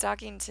 So he's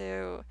talking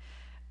to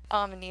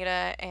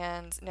Amanita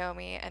and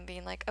Nomi and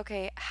being like,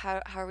 okay,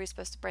 how are we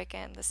supposed to break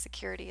in? The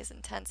security is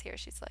intense here.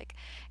 She's like,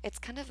 it's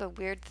kind of a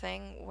weird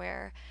thing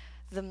where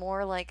the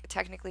more like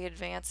technically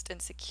advanced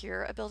and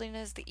secure a building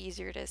is, the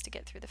easier it is to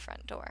get through the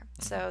front door.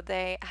 So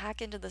they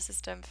hack into the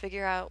system,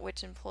 figure out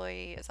which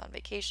employee is on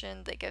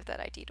vacation, they give that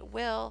ID to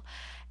Will,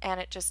 and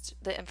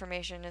the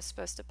information is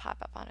supposed to pop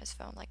up on his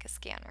phone like a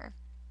scanner.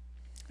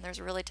 And there's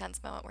a really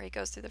tense moment where he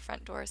goes through the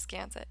front door,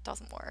 scans it,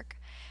 doesn't work.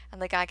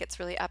 And the guy gets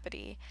really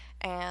uppity,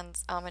 and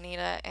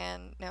Amanita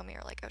and Nomi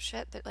are like, oh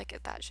shit,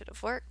 that should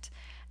have worked.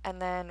 And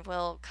then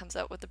Will comes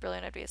up with the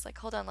brilliant idea. He's like,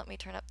 hold on, let me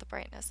turn up the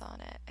brightness on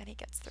it. And he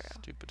gets through.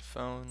 Stupid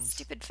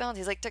phones.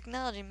 He's like,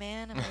 technology,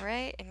 man, am I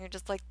right? And you're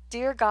just like,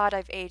 dear God,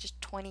 I've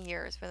aged 20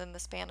 years within the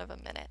span of a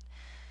minute.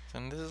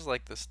 And this is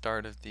like the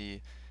start of the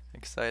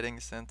exciting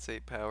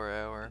Sense8 Power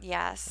Hour.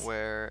 Yes.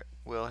 Where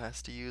Will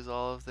has to use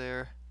all of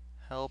their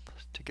help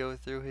to go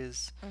through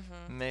his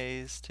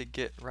maze to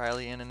get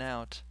Riley in and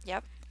out.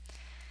 Yep.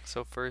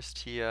 So first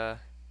he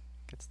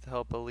gets to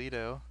help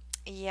Alito.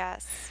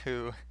 Yes.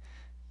 Who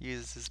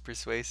uses his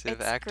persuasive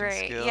It's acting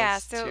great. skills Yeah,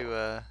 so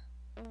to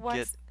once,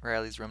 get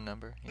Riley's room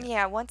number.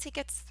 Yeah, once he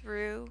gets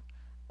through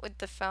with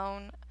the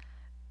phone,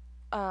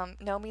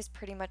 Nomi's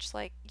pretty much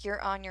like,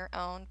 you're on your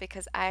own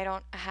because I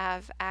don't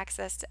have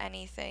access to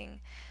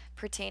anything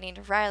pertaining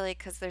to Riley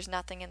because there's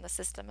nothing in the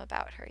system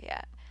about her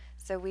yet.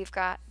 So we've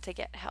got to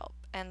get help.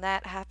 And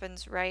that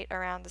happens right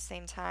around the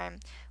same time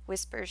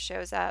Whispers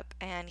shows up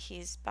and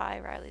he's by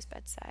Riley's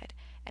bedside.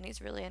 And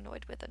he's really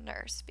annoyed with the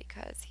nurse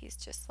because he's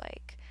just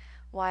like,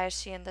 why is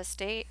she in this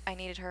state? I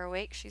needed her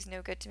awake. She's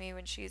no good to me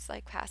when she's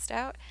like passed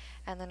out.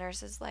 And the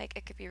nurse is like,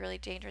 it could be really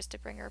dangerous to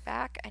bring her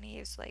back. And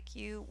he's like,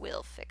 you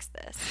will fix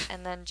this.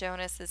 And then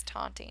Jonas is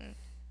taunting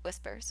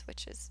Whispers,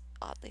 which is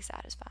oddly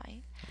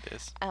satisfying. It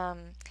is.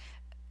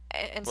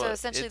 And Well, so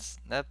essentially,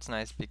 that's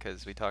nice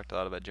because we talked a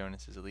lot about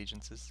Jonas's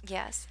allegiances.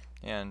 yes.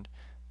 And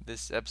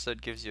this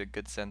episode gives you a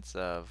good sense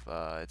of,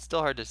 it's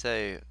still hard to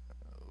say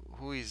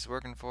who he's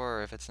working for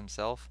or if it's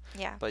himself.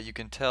 Yeah. But you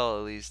can tell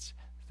at least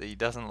that he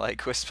doesn't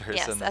like Whispers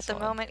Yes, in this at the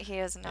one. moment he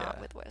is not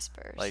Yeah. with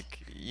Whispers. Like,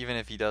 even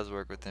if he does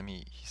work with them,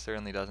 he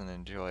certainly doesn't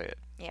enjoy it.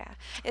 Yeah.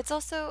 It's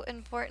also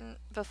important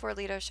before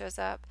Leto shows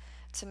up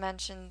to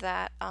mention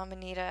that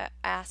Amanita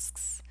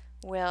asks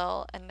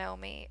Will and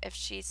Nomi if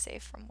she's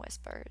safe from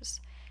Whispers,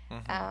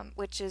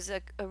 which is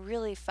a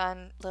really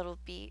fun little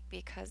beat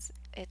because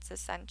it's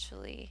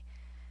essentially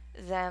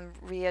them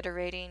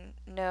reiterating,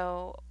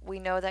 no, we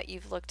know that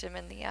you've looked him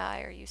in the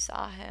eye or you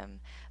saw him,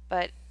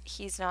 but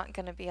he's not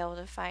going to be able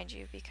to find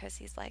you because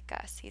he's like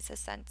us. He's a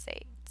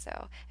sensate.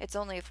 So it's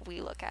only if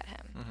we look at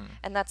him. Mm-hmm.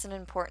 And that's an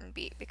important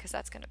beat because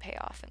that's going to pay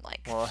off in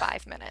like Well,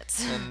 5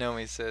 minutes. And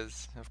Nomi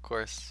says, of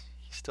course,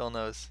 he still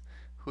knows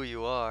who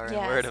you are and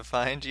Yes. where to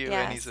find you, and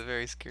Yes. he's a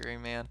very scary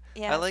man.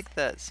 Yes. I like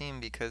that scene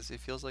because it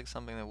feels like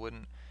something that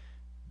wouldn't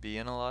be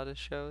in a lot of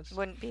shows.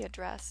 Wouldn't be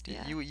addressed.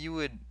 Yeah. You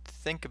would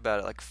think about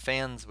it, like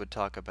fans would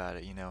talk about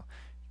it, you know.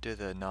 Do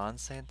the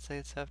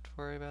non-sensates have to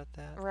worry about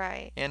that?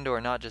 Right. And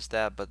or not just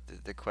that, but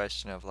the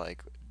question of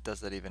like, does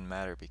that even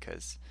matter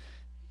because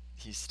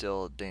he's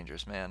still a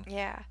dangerous man.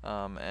 Yeah.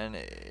 And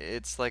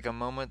it's like a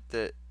moment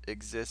that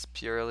exists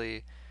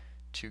purely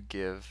to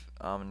give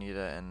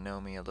Amanita and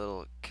Nomi a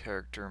little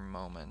character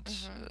moment.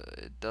 Mhm.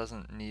 It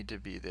doesn't need to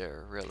be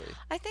there, really.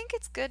 I think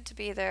it's good to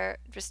be there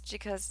just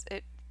because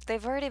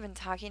they've already been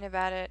talking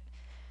about it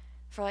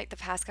for like the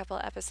past couple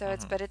of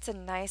episodes, Mhm. but it's a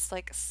nice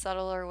like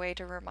subtler way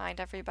to remind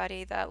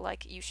everybody that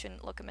like you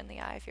shouldn't look them in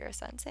the eye if you're a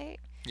sensate.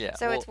 Yeah.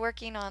 So well, it's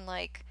working on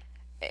like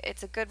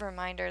it's a good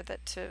reminder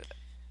that to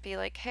be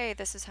like, hey,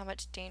 this is how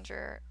much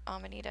danger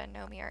Amanita and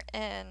Nomi are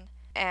in,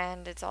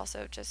 and it's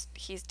also just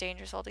he's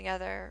dangerous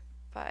altogether.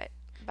 But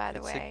by the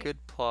it's way, a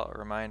good plot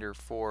reminder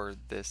for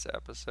this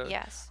episode.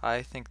 yes,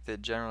 I think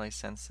that generally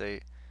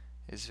Sensei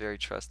is very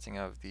trusting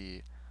of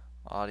the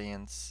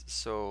audience,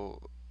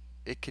 so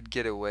it could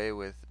get away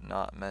with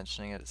not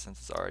mentioning it since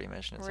it's already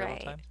mentioned it several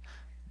Right. times.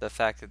 The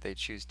fact that they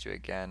choose to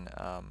again,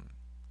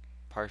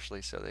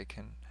 partially so they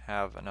can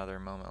have another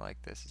moment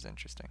like this is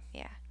interesting.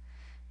 yeah.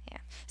 Yeah.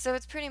 So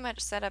it's pretty much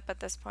set up at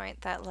this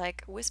point that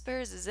like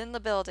Whispers is in the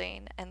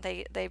building and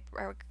they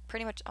are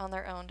pretty much on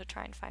their own to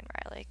try and find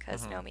Riley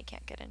because Mhm. Nomi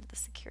can't get into the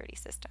security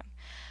system.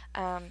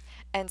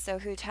 And so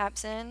who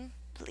taps in?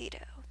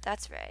 Leto.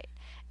 That's right.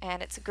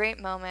 And it's a great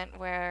moment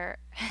where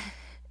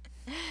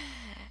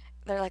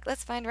they're like,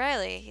 let's find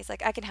Riley. He's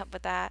like, I can help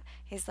with that.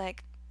 He's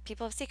like,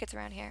 people have secrets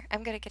around here.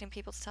 I'm good at getting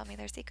people to tell me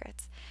their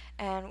secrets.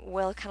 And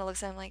Will kind of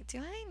looks at him like, do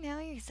I know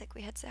you? He's like,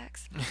 we had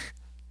sex.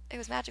 It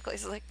was magical.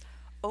 He's like,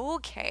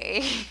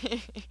 okay.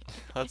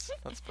 let's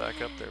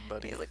back up there,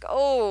 buddy. He's like,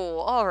 oh,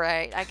 all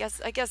right. I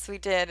guess we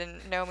did.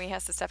 And Nomi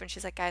has to step in.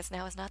 She's like, guys,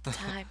 now is not the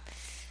time.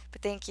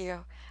 But thank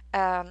you.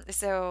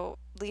 So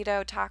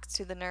Leto talks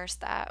to the nurse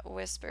that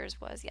Whispers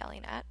was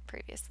yelling at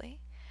previously,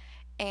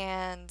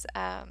 and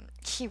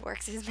he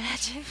works his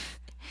magic,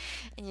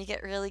 and you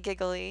get really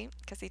giggly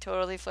because he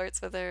totally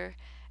flirts with her,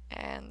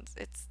 and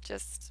it's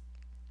just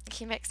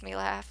he makes me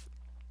laugh.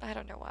 I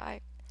don't know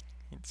why.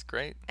 It's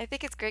great. I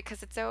think it's great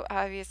because it's so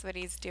obvious what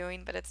he's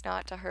doing, but it's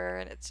not to her,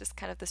 and it's just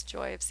kind of this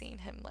joy of seeing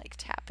him like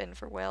tap in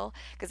for Will.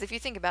 Because if you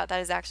think about it,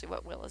 that is actually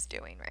what Will is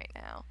doing right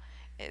now,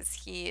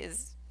 is he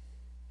is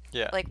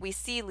Yeah. like we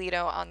see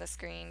Leto on the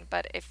screen,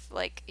 but if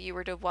like you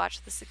were to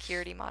watch the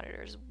security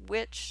monitors,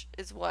 which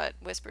is what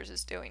Whispers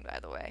is doing, by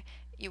the way,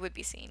 you would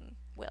be seeing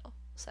Will.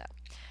 So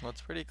Well,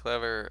 it's pretty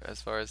clever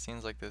as far as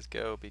scenes like this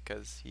go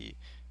because he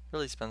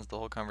really spends the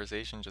whole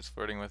conversation just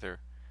flirting with her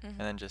and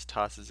then just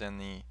tosses in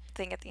the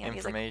thing at the end,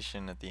 he's like,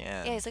 information at the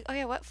end. yeah, he's like, oh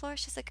yeah, what floor?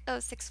 She's like, oh,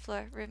 6th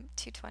floor, room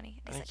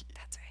 220. I He's like, think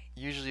that's right.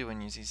 usually when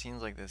you see scenes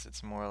like this,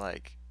 it's more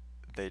like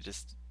they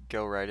just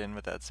go right in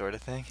with that sort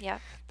of thing. Yeah.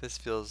 This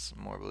feels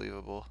more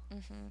believable.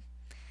 Mm-hmm.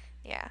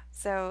 Yeah.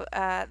 So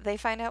they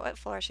find out what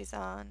floor she's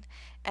on,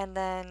 and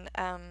then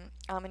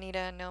Amanita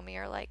and Nomi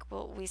are like,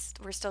 well,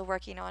 we're still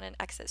working on an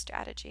exit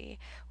strategy.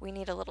 We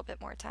need a little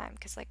bit more time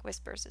because like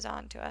Whispers is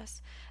on to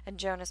us. And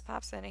Jonas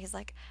pops in and he's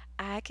like,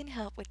 I can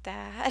help with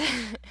that.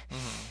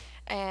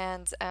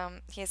 And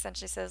he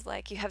essentially says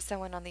like, you have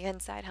someone on the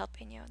inside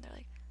helping you, and they're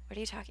like, what are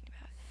you talking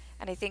about?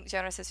 And I think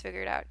Jonas has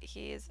figured out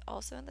he is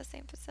also in the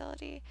same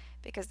facility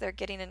because they're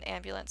getting an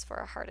ambulance for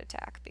a heart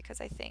attack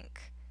because I think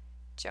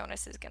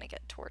Jonas is going to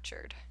get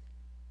tortured,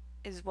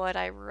 is what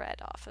I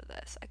read off of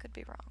this. I could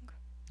be wrong.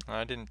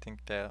 I didn't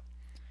think that.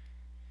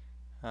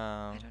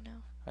 I don't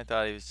know. I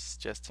thought he was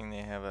suggesting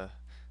they have a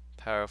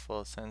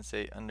powerful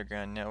Sensei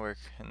underground network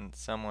and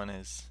someone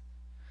has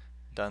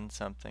done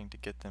something to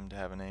get them to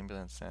have an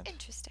ambulance sent.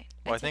 Interesting.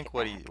 Well, I take think it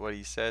what back.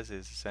 he says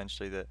is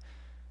essentially that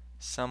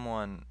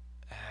someone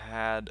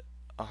had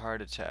a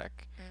heart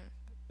attack.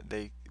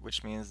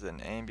 Which means that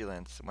an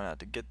ambulance went out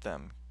to get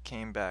them,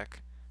 came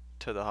back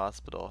to the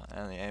hospital,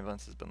 and the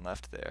ambulance has been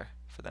left there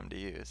for them to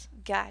use.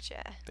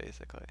 Gotcha.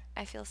 Basically,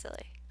 I feel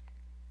silly.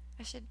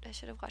 I should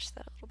have watched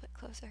that a little bit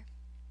closer.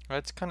 well,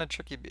 it's kind of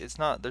tricky. It's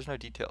not. There's no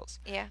details.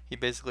 Yeah. He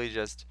basically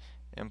just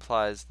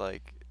implies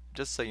like,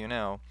 just so you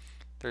know,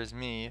 there's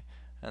me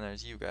and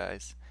there's you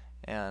guys,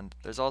 and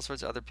there's all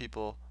sorts of other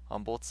people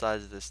on both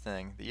sides of this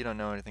thing that you don't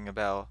know anything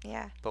about.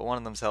 Yeah. But one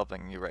of them's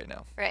helping you right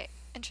now. Right.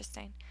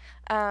 Interesting.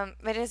 But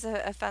it is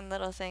a fun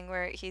little thing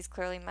where he's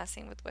clearly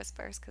messing with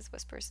Whispers because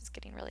Whispers is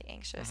getting really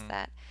anxious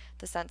that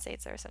the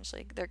sensates are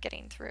essentially they're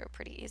getting through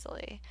pretty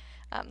easily.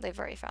 They've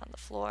already found the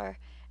floor,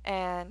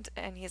 and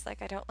he's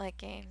like, I don't like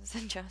games,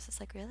 and Jonas is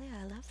like, really,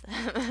 I love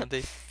them. But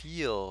they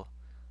feel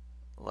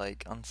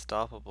like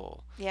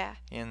unstoppable Yeah.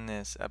 in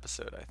this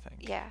episode, I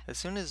think. Yeah. As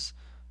soon as,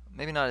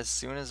 maybe not as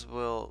soon as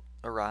Will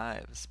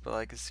arrives, but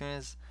like as soon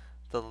as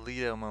the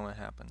Leto moment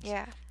happens.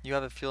 Yeah. You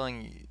have a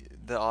feeling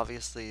that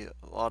obviously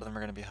a lot of them are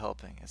going to be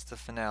helping. It's the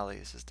finale.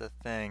 It's just a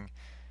thing.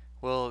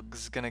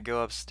 Will's going to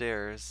go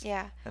upstairs,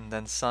 Yeah. and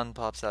then Sun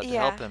pops out to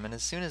Yeah. help him. And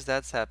as soon as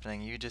that's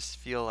happening, you just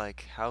feel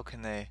like, how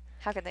can they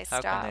How can they how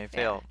stop? can they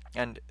fail?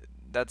 And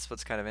that's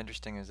what's kind of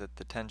interesting is that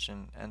the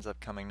tension ends up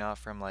coming not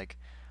from like,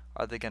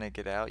 are they going to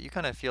get out? You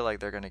kind of feel like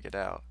they're going to get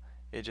out.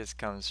 It just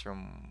comes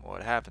from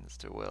what happens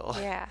to Will.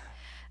 Yeah.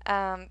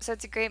 So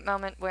it's a great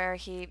moment where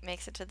he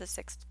makes it to the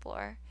 6th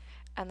floor,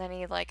 and then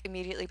he like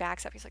immediately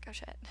backs up. He's like, "Oh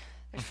shit,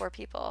 there's 4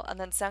 people." And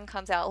then Sun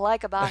comes out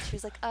like a boss.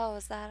 She's like, "Oh,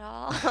 is that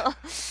all?"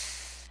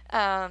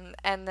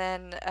 And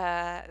then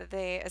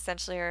they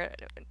essentially are.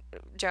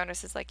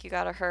 Jonas is like, "You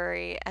gotta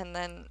hurry," and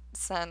then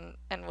Sun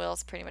and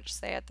Will's pretty much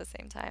say at the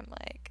same time,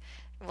 like,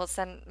 we'll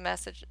send a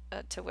message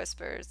to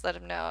Whispers, let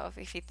him know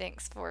if he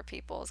thinks 4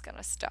 people is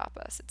gonna stop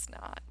us. It's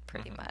not,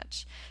 pretty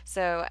much.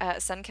 So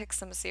Sun kicks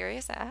some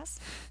serious ass.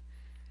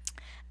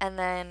 And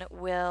then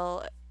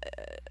Will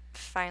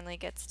finally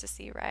gets to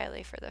see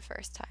Riley for the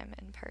first time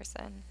in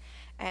person.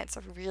 And it's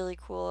a really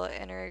cool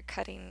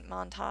intercutting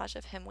montage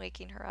of him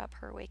waking her up,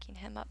 her waking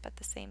him up at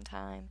the same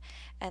time.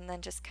 And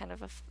then just kind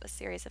of a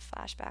series of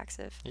flashbacks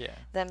of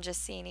them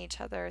just seeing each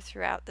other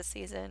throughout the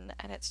season.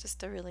 And it's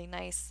just a really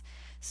nice,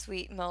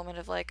 sweet moment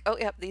of like, oh,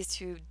 yep, these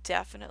two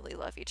definitely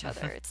love each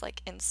other. It's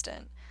like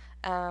instant.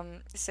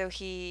 So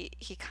he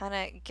kind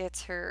of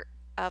gets her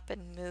up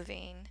and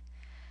moving.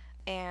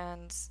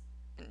 And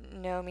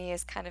Nomi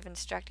is kind of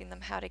instructing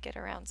them how to get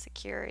around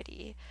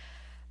security.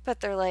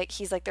 But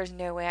he's like, there's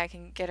no way I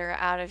can get her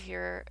out of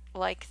here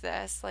like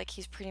this. Like,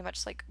 he's pretty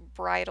much like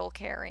bridal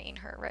carrying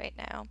her right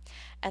now.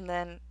 And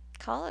then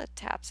Kala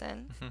taps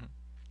in. And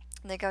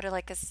they go to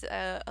like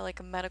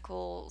a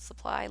medical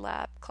supply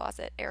lab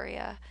closet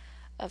area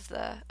of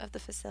the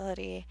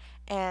facility,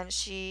 and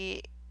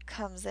she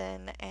comes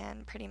in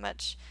and pretty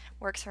much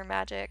works her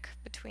magic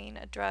between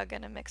a drug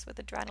and a mix with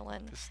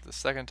adrenaline. This is the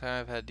second time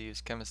I've had to use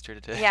chemistry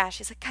today. Yeah,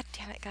 she's like, God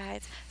damn it,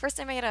 guys.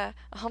 First I made a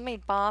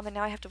homemade bomb, and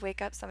now I have to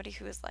wake up somebody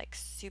who is like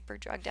super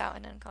drugged out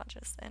and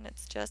unconscious, and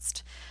it's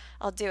just,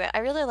 I'll do it. I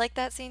really like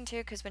that scene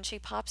too, because when she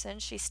pops in,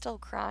 she's still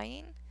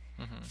crying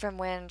from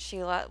when she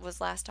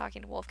was last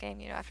talking to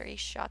Wolfgang, after he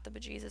shot the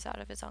bejesus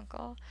out of his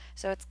uncle.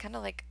 So it's kind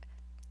of like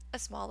a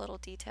small little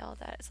detail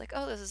that it's like,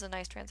 oh, this is a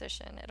nice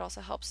transition. It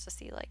also helps to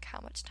see like how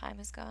much time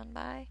has gone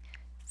by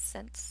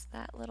since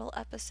that little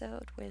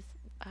episode with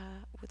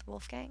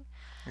Wolfgang.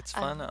 It's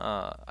fun.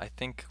 I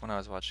think when I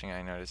was watching,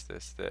 I noticed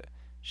this, that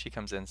she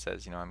comes in and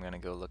says, I'm going to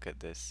go look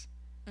at this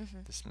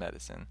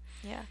medicine.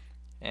 Yeah.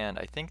 And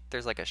I think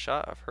there's like a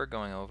shot of her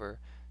going over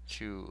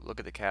to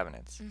look at the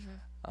cabinets.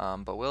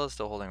 But Will is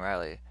still holding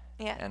Riley.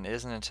 Yeah. And it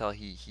isn't until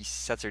he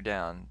sets her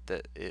down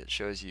that it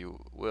shows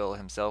you Will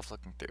himself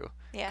looking through.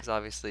 Yeah. Because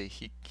obviously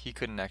he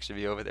couldn't actually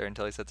be over there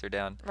until he sets her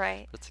down.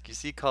 Right. But it's like you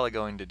see Kala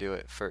going to do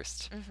it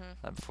first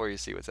before you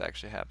see what's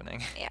actually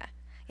happening. Yeah.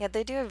 Yeah,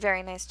 they do a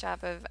very nice job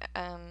of,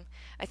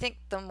 I think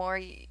the more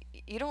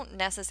you don't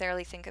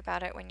necessarily think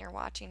about it when you're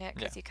watching it,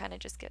 because you kind of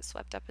just get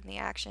swept up in the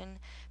action.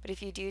 But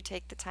if you do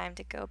take the time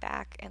to go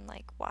back and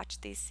like watch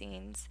these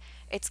scenes,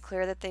 it's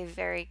clear that they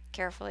very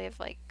carefully have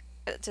like,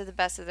 to the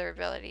best of their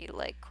ability,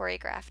 like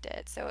choreographed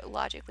it, so it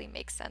logically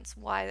makes sense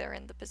why they're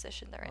in the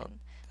position they're in.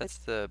 That's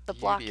the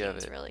beauty of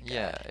it. Really good.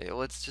 Yeah,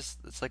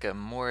 it's like a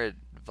more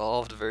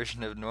evolved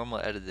version of normal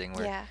editing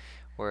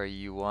where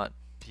you want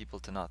people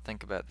to not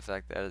think about the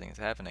fact that editing is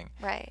happening.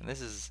 Right. And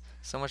this is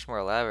so much more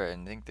elaborate,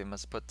 and I think they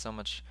must put so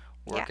much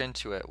work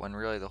into it, when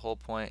really the whole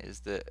point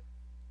is that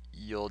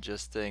you'll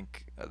just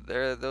think,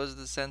 those are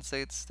the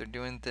sensates, they're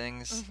doing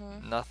things,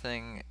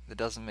 nothing that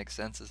doesn't make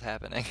sense is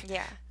happening.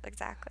 Yeah,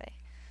 exactly.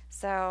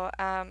 So,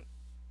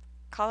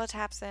 Kala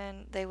taps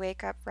in, they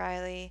wake up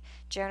Riley,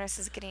 Jonas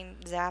is getting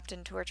zapped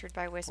and tortured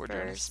by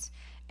Whispers,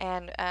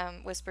 and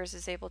Whispers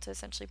is able to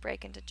essentially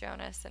break into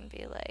Jonas and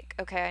be like,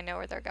 okay, I know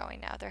where they're going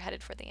now, they're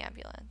headed for the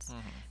ambulance.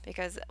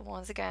 Because,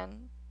 once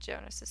again,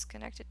 Jonas is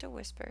connected to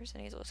Whispers,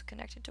 and he's also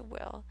connected to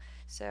Will,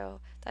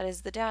 so that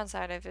is the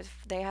downside of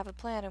if they have a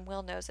plan and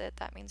Will knows it,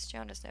 that means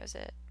Jonas knows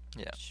it.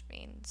 Yeah. Which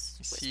means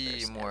you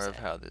Whispers see more knows of it.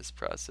 how this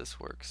process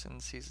works in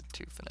season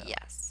 2 finale.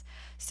 Yes.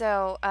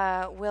 So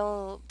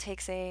Will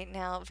takes a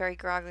now very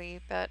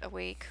groggy but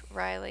awake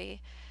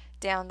Riley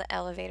down the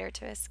elevator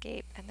to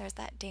escape, and there's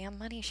that damn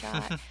money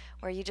shot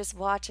where you just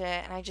watch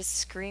it, and I just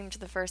screamed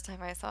the first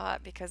time I saw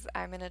it because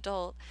I'm an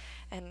adult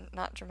and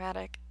not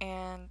dramatic,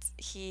 and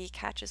he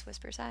catches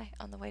Whisper's eye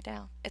on the way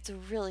down. It's a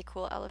really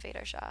cool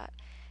elevator shot,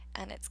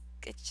 and it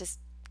just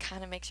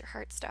kind of makes your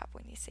heart stop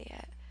when you see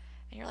it,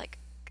 and you're like.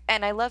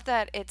 And I love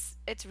that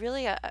it's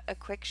really a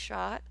quick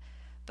shot,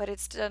 but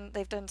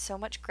they've done so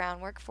much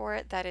groundwork for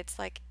it that it's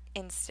like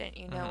instant.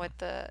 You know what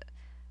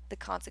the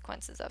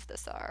consequences of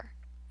this are.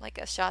 Like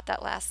a shot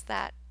that lasts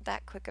that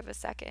quick of a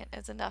second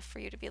is enough for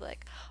you to be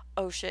like,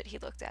 oh shit, he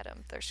looked at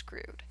him, they're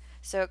screwed.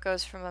 So it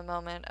goes from a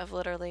moment of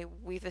literally,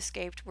 we've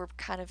escaped, we're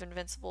kind of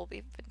invincible,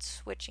 we've been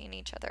switching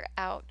each other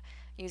out,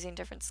 using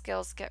different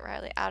skills to get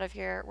Riley out of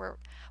here.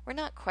 We're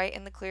not quite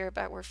in the clear,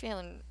 but we're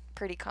feeling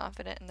pretty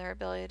confident in their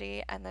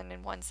ability, and then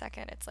in 1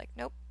 second it's like,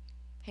 nope,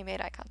 he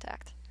made eye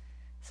contact.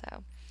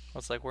 So Well,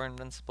 it's like we're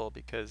invincible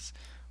because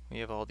we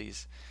have all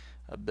these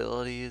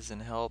abilities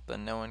and help,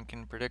 and no one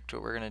can predict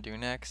what we're gonna do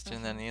next.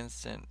 And then the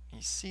instant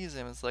he sees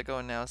him, it's like,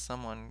 oh, now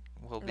someone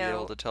will be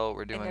able to tell what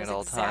we're doing at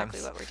all times.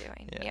 Exactly what we're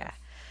doing.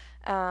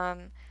 Yeah.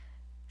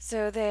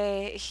 So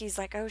he's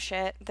like, oh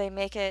shit. They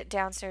make it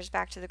downstairs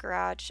back to the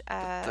garage.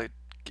 The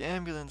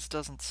ambulance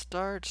doesn't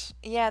start.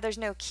 Yeah, there's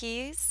no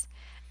keys.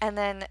 And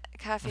then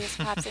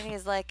Capheus pops in.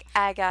 He's like,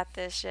 I got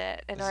this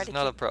shit. This is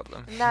not a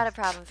problem. Not a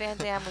problem. Van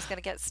Damme was going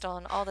to get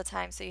stolen all the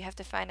time, so you have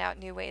to find out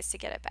new ways to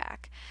get it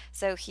back.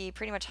 So he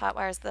pretty much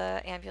hotwires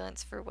the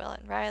ambulance for Will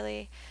and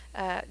Riley.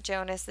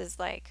 Jonas is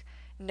like,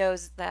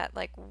 knows that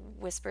like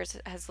Whispers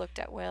has looked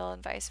at Will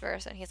and vice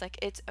versa, and he's like,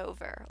 it's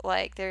over.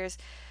 Like there's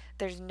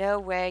no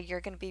way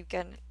you're gonna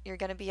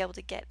be able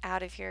to get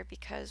out of here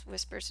because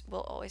Whispers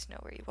will always know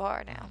where you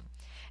are now.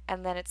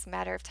 And then it's a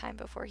matter of time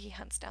before he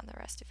hunts down the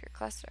rest of your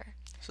cluster.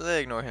 So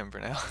they ignore him for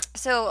now.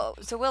 So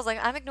Will's like,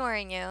 I'm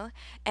ignoring you,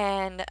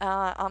 and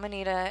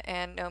Amanita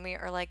and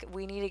Nomi are like,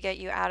 we need to get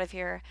you out of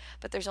here,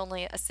 but there's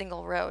only a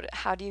single road.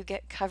 How do you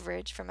get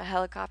coverage from a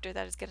helicopter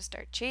that is going to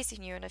start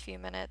chasing you in a few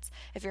minutes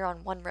if you're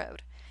on one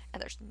road?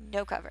 And there's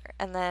no cover.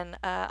 And then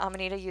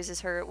Amanita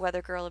uses her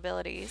weather girl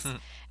abilities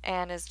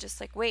and is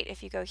just like, wait,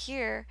 if you go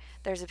here,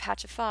 there's a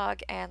patch of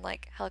fog, and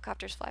like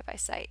helicopters fly by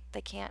sight.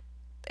 They can't.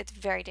 It's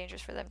very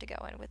dangerous for them to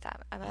go in with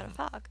that amount of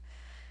fog.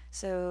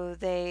 So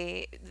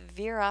they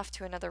veer off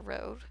to another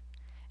road,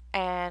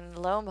 and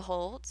lo and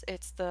behold,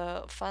 it's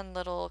the fun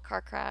little car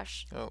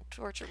crash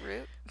torture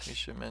route. We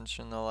should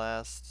mention the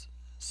last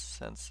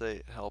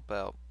Sensei help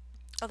out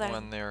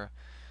when they're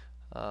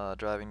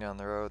driving down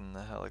the road and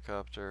the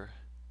helicopter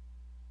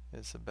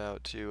is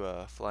about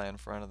to fly in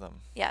front of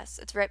them. Yes,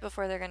 it's right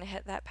before they're going to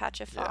hit that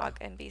patch of fog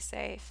and be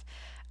safe.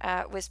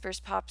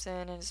 Whispers pops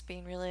in and is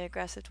being really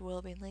aggressive to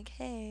Will, being like,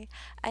 hey,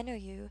 I know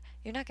you.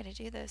 You're not going to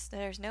do this.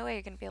 There's no way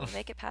you're going to be able to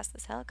make it past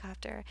this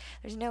helicopter.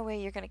 There's no way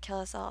you're going to kill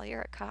us all.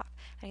 You're a cop.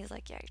 And he's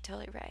like, yeah, you're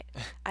totally right.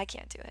 I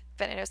can't do it,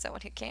 but I know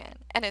someone who can.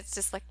 And it's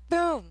just like,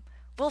 boom,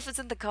 Wolf is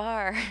in the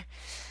car.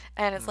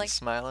 And it's like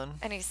smiling.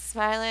 And he's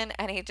smiling,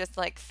 and he just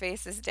like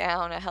faces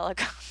down a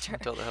helicopter.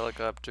 Until the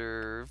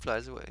helicopter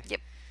flies away. Yep.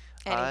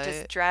 And he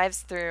just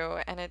drives through,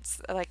 and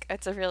it's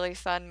a really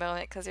fun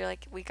moment because you're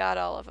like, we got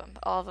all of them.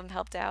 All of them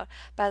helped out.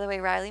 By the way,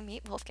 Riley,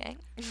 meet Wolfgang.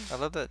 I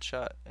love that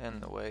shot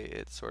and the way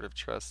it sort of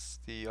trusts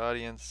the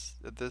audience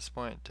at this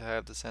point to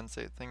have the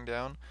Sensei thing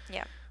down.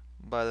 Yeah.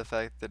 By the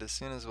fact that as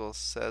soon as Will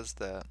says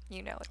that,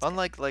 you know it's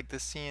unlike like the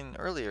scene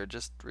earlier,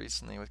 just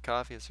recently with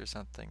Capheus or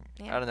something.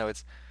 Yeah. I don't know.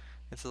 It's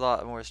a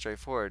lot more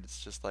straightforward.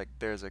 It's just like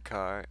there's a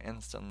car.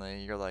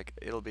 Instantly, you're like,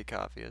 it'll be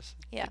Capheus.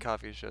 Yeah.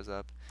 Capheus shows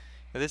up.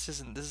 But this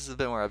is a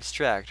bit more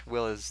abstract.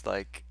 Will is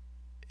like,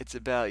 it's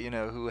about,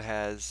 who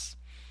has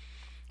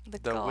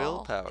the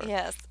willpower.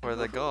 Yes. Or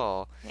the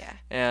gall. Yeah.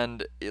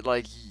 And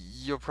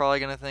you're probably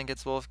gonna think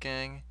it's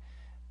Wolfgang.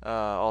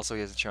 Also, he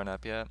hasn't shown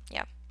up yet.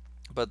 Yeah.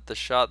 But the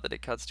shot that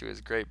it cuts to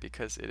is great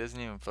because it isn't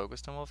even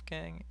focused on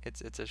Wolfgang.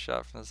 It's a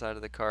shot from the side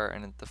of the car,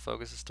 and the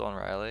focus is still on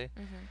Riley.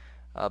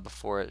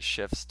 Before it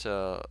shifts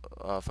to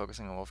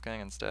focusing on Wolfgang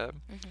instead.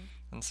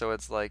 And so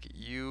it's like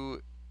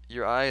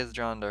your eye is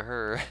drawn to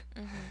her.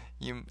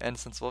 And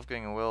since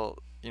Wolfgang and Will,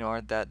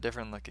 aren't that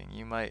different looking,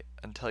 you might,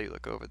 until you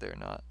look over there,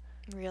 not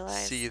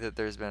see that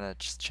there's been a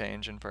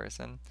change in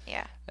person.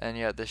 Yeah. And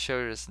yet the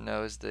show just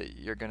knows that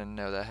you're gonna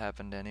know that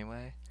happened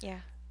anyway. Yeah.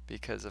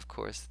 Because of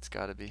course it's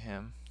got to be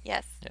him.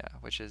 Yes. Yeah,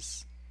 which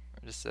is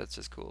that's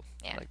just cool.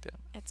 Yeah. I like that.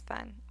 It's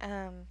fun.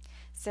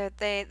 So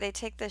they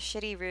take the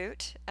shitty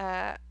route.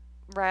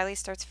 Riley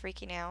starts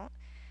freaking out,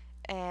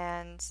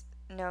 and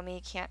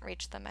Nomi can't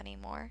reach them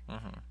anymore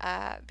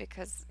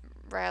because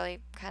Riley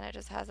kind of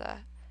just has a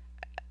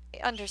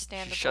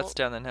understandable She shuts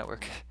down the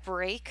network.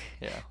 break.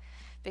 Yeah.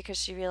 Because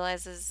she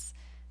realizes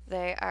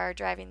they are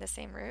driving the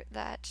same route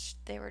that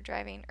they were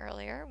driving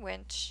earlier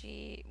when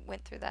she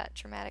went through that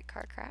traumatic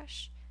car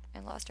crash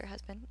and lost her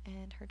husband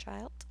and her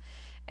child.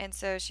 And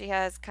so she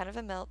has kind of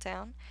a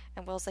meltdown,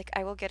 and Will's like,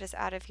 I will get us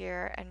out of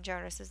here, and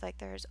Jonas is like,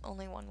 there's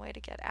only one way to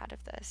get out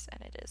of this,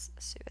 and it is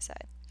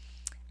suicide.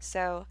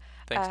 So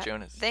thanks,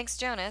 Jonas. Thanks,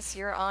 Jonas.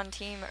 You're on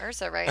Team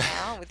Ursa right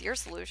now with your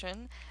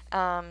solution.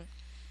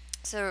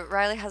 So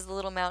Riley has a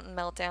little mountain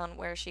meltdown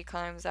where she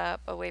climbs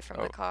up away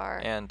from the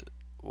car. And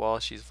while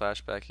she's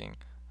flashbacking,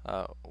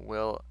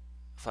 Will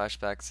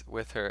flashbacks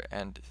with her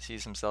and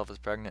sees himself as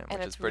pregnant, and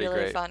which is pretty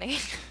really great. Funny.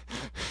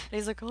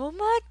 He's like, oh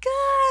my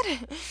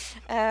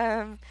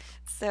god.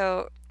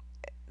 So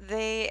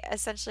they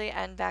essentially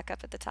end back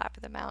up at the top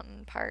of the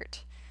mountain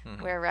part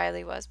where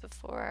Riley was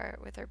before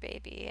with her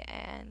baby,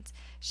 and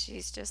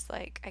she's just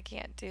like, I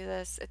can't do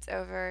this, it's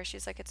over.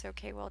 She's like, it's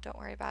okay, Will, don't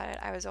worry about it.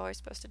 I was always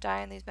supposed to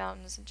die in these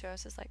mountains. And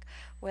Joseph's like,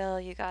 Will,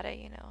 you gotta,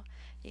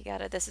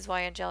 this is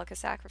why Angelica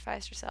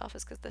sacrificed herself,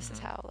 is because this is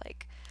how,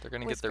 like, they're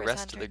gonna get the Whispers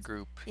rest of the Hunters.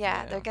 group.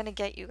 Yeah, they're gonna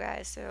get you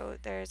guys. So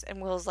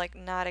and Will's like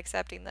not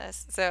accepting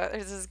this. So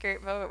there's this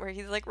great moment where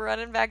he's like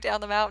running back down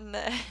the mountain.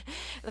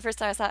 The first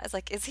time I saw it, I was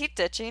like, is he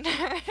ditching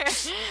her?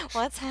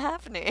 What's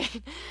happening?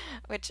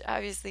 Which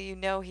obviously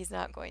he's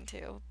not going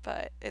to,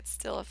 but it's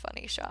still a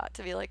funny shot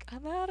to be like,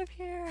 I'm out of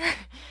here.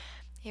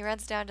 He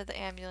runs down to the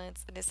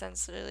ambulance and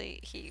essentially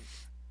he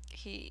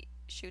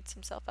shoots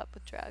himself up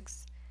with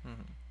drugs.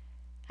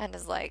 And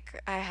is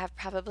like, I have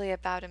probably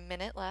about a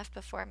minute left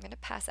before I'm going to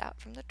pass out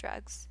from the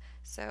drugs.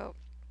 So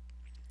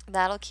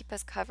that'll keep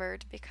us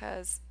covered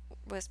because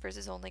Whispers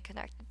is only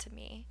connected to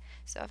me.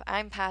 So if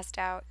I'm passed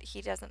out,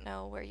 he doesn't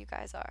know where you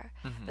guys are.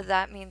 But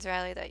that means,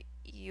 Riley, that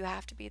you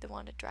have to be the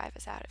one to drive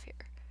us out of here.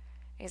 And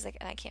he's like,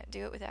 and I can't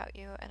do it without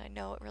you. And I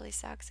know it really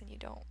sucks and you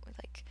don't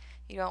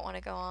want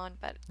to go on,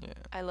 but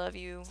I love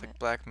you. It's like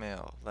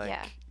blackmail. Like,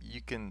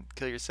 you can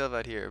kill yourself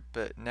out here,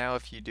 but now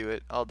if you do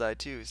it, I'll die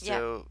too.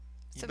 So...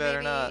 You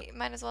better not.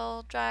 Might as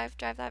well drive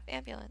that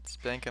ambulance. He's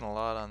banking a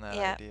lot on that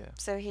idea.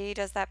 So he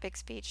does that big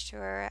speech to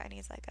her, and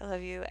he's like, I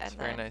love you. And it's a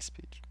very nice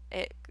speech.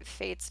 It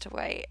fades to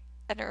white.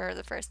 And I remember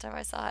the first time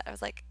I saw it, I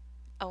was like,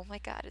 oh my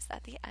God, is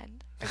that the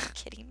end? Are you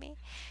kidding me?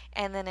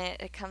 And then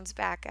it comes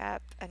back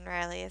up, and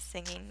Riley is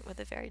singing with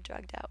a very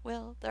drugged out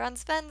Will. They're on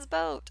Sven's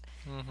boat.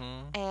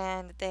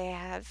 And they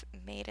have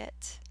made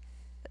it.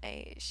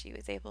 She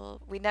was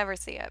able, we never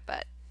see it,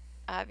 but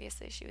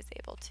obviously she was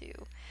able to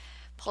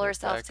pull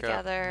herself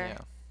together,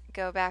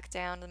 go back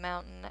down the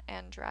mountain,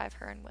 and drive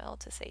her and Will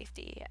to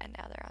safety. And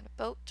now they're on a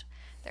boat.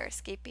 They're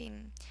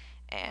escaping.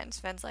 And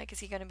Sven's like, is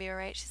he going to be all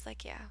right? She's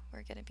like, yeah,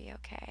 we're going to be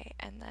okay.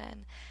 And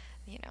then,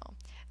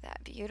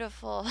 that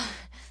beautiful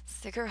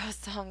Cigarro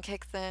song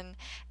kicks in,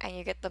 and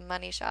you get the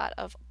money shot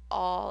of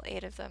all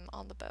 8 of them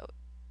on the boat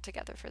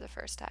together for the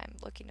first time,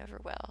 looking over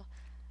Will.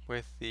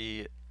 With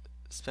the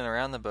spin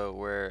around the boat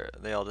where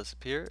they all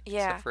disappear,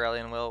 Yeah. except for Ellie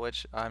and Will,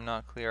 which I'm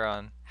not clear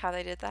on How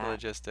they did the that.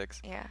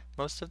 logistics. Yeah.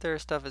 Most of their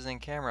stuff is in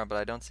camera, but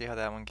I don't see how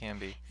that one can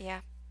be.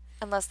 Yeah.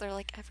 Unless they're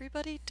like,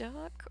 everybody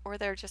duck, or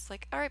they're just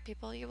like, all right,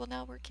 people, you will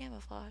now wear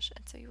camouflage,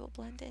 and so you will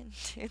blend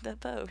into the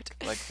boat.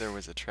 Like there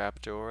was a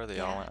trap door, they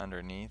all went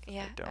underneath.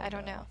 Yeah, I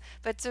don't know.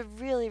 But it's a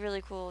really,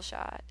 really cool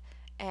shot.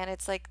 And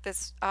it's like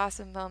this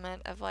awesome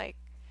moment of like,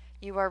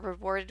 you are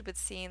rewarded with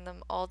seeing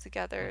them all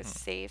together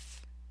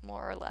safe,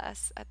 more or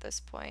less, at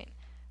this point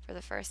for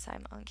the first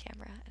time on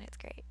camera. And it's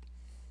great.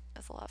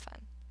 It's a lot of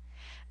fun.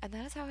 And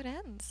that is how it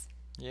ends.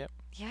 Yep.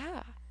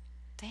 Yeah.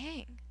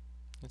 Dang.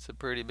 It's a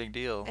pretty big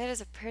deal. It is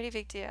a pretty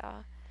big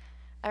deal.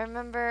 I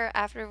remember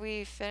after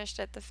we finished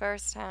it the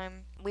first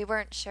time, we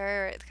weren't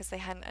sure because they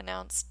hadn't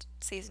announced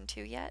season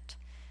 2 yet.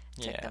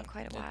 It took them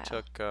quite a while. It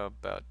took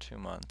about 2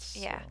 months.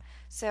 Yeah.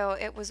 So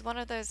it was one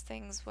of those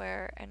things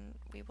where, and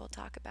we will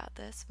talk about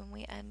this when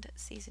we end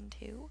season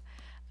 2,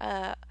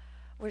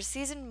 where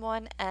season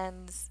 1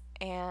 ends,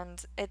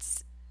 and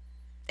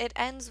it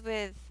ends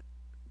with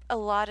a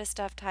lot of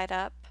stuff tied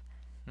up.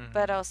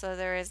 But also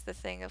there is the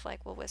thing of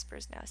like, well,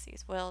 Whispers now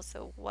sees Will,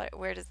 so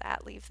where does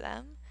that leave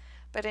them?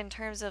 But in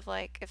terms of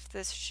like, if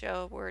this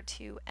show were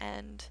to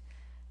end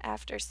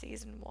after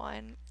season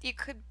 1, you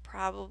could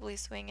probably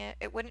swing it.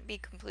 It wouldn't be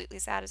completely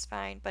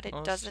satisfying, but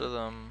Most of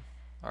them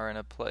are in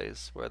a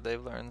place where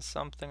they've learned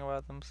something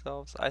about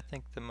themselves. I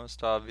think the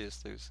most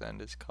obvious loose end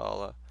is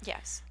Kala.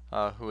 Yes.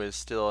 Who is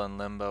still in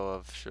limbo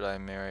of should I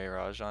marry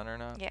Rajan or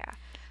not? Yeah.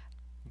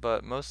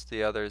 But most of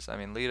the others, I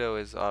mean, Leto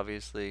is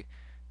obviously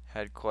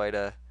had quite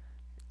a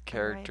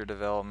character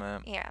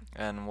development. Yeah.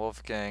 And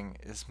Wolfgang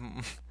is,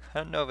 I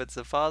don't know if it's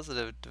a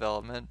positive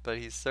development, but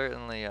he's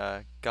certainly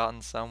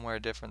gotten somewhere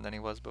different than he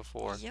was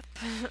before. Yep.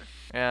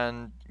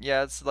 And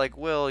yeah, it's like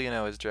Will,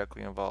 is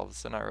directly involved,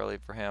 so not really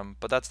for him.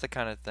 But that's the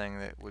kind of thing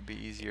that would be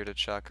easier to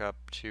chalk up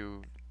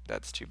to.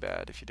 That's too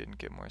bad if you didn't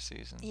get more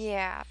seasons.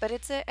 Yeah, but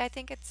I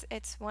think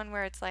it's one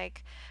where it's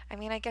like, I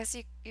mean, I guess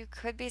you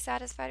could be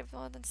satisfied with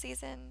more than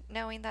season,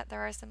 knowing that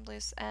there are some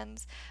loose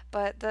ends,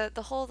 but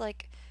the whole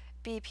like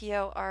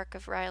BPO arc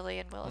of Riley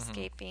and Will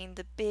escaping,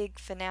 the big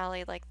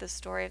finale, like the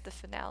story of the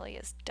finale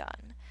is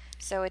done.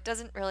 So it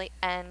doesn't really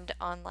end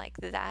on like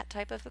that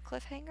type of a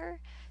cliffhanger.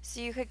 So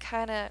you could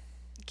kind of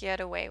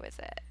get away with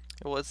it.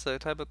 Well, it's the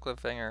type of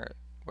cliffhanger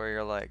where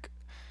you're like,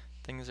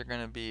 things are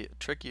going to be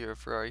trickier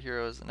for our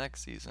heroes the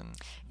next season.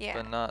 Yeah.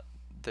 But not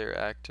they're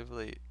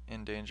actively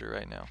in danger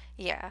right now.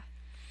 Yeah.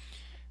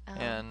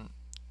 And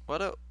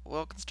what a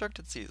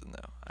well-constructed season,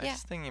 though. I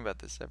was thinking about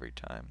this every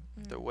time.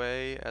 The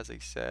way, as I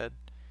said,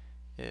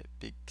 it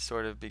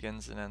sort of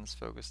begins and ends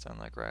focused on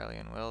like Riley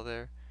and Will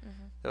there.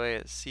 The way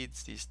it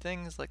seeds these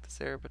things like the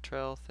Sarah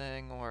Betrayal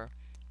thing or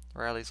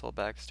Riley's whole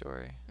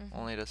backstory,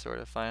 only to sort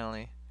of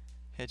finally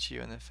hit you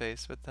in the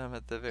face with them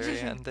at the very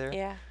end there.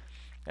 Yeah.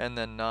 And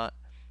then not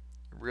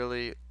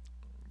really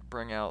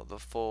bring out the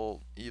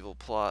full evil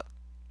plot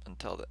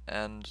until the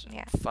end.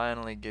 Yeah.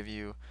 Finally give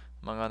you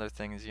among other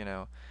things,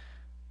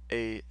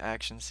 a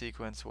action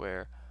sequence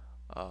where,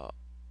 uh,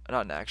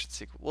 not an action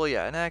sequence, well,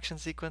 yeah, an action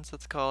sequence,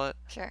 let's call it,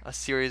 Sure. a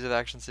series of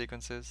action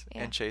sequences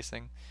Yeah. and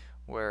chasing,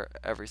 where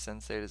every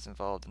sensei is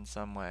involved in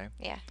some way,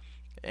 Yeah.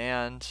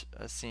 and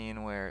a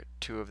scene where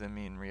two of them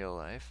meet in real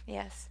life,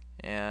 Yes.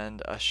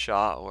 and a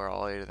shot where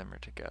all 8 of them are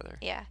together.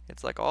 Yeah.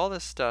 It's like all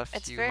this stuff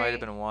It's you very, might have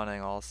been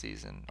wanting all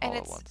season, all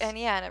at once. and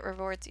it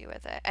rewards you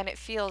with it, and it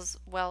feels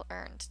well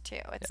earned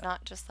too. It's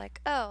not just like,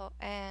 oh,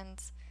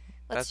 and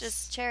let's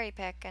just cherry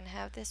pick and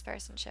have this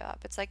person show up.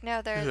 It's like,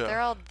 no, they're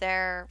all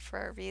there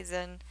for a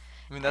reason.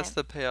 I mean, that's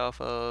the payoff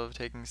of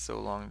taking so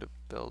long to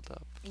build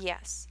up.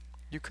 Yes.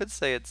 You could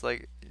say it's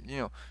like,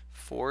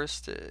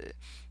 forced.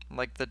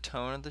 Like the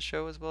tone of the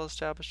show is well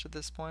established at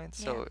this point,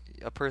 so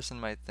a person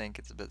might think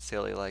it's a bit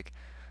silly, like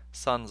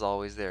Sun's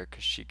always there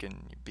because she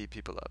can beat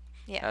people up,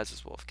 as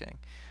is Wolfgang.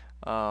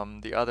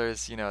 The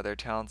others, their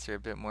talents are a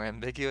bit more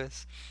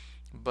ambiguous,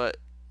 but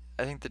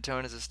I think the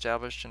tone is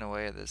established in a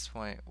way at this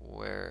point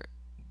where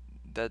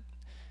that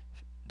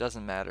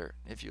doesn't matter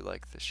if you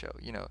like the show.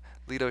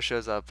 Leto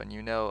shows up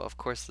and of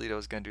course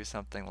Leto's going to do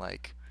something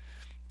like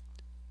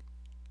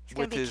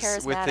with his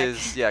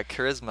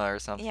charisma or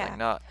something,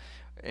 not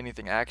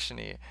anything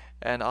actiony.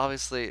 And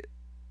obviously,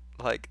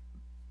 like,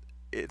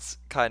 it's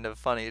kind of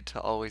funny to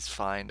always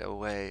find a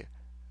way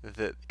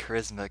that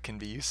charisma can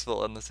be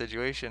useful in the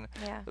situation.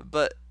 Yeah.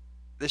 But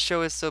the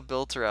show is so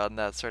built around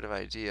that sort of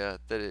idea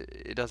that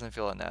it doesn't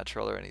feel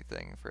unnatural or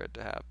anything for it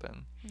to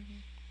happen.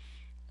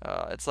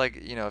 It's like,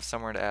 if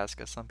someone were to ask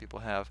us, some people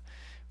have,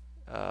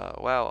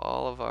 wow,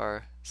 all of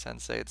our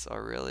senseis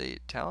are really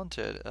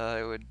talented.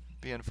 It would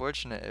be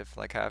unfortunate if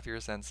like half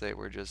your sensei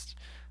were just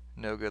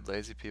no good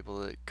lazy people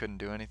that couldn't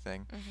do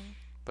anything.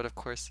 But of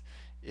course,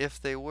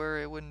 if they were,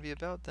 it wouldn't be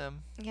about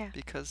them. Yeah.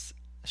 Because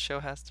the show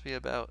has to be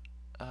about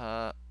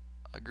a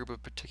group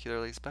of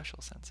particularly special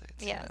senseis.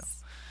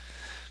 Yes.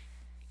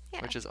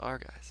 Yeah. Which is our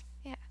guys.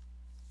 Yeah.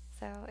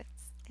 So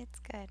it's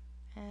good.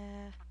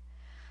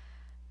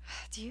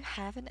 Do you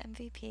have an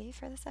MVP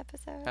for this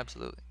episode?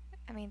 Absolutely.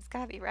 I mean, it's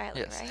gotta be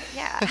Riley, yes. right?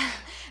 Yeah.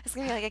 It's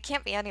gonna be like, it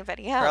can't be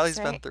anybody else. Riley's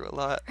right? been through a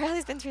lot.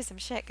 Riley's been through some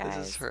shit, guys.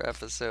 This is her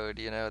episode,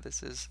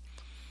 This is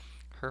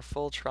her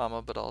full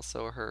trauma, but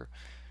also her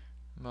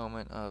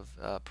moment of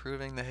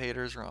proving the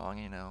haters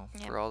wrong,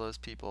 for all those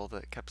people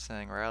that kept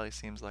saying Riley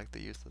seems like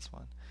the useless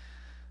one.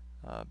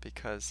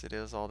 Because it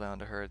is all down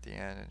to her at the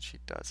end, and she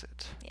does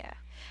it. Yeah.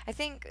 I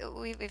think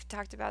we've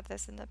talked about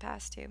this in the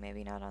past, too.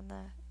 Maybe not on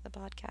the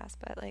podcast,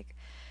 but, like,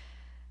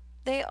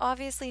 they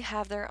obviously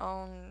have their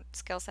own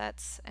skill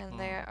sets, and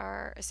they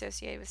are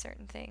associated with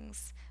certain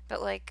things.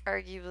 But, like,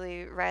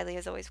 arguably, Riley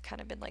has always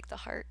kind of been, like, the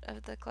heart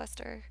of the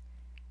cluster.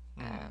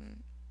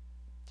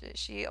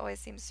 She always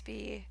seems to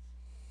be...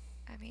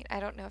 I mean, I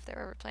don't know if they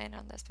were ever planning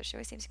on this, but she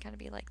always seems to kind of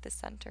be, like, the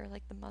center,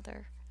 like, the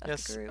mother of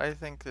the group. Yes, I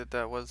think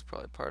that was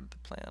probably part of the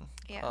plan.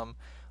 Yeah.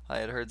 I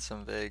had heard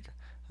some vague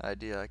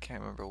idea, I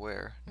can't remember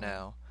where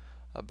now,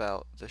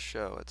 about the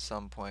show at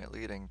some point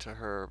leading to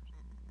her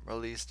at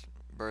least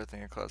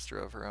birthing a cluster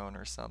of her own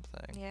or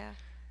something. Yeah.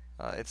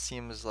 It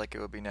seems like it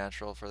would be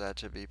natural for that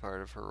to be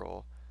part of her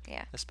role.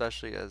 Yeah.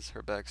 Especially as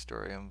her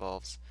backstory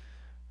involves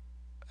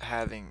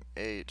having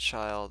a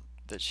child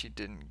that she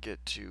didn't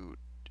get to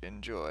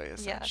enjoy,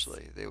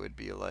 essentially. Yes. They would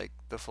be like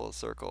the full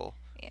circle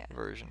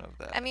version of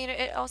that. I mean,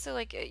 it also,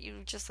 like,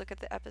 you just look at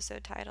the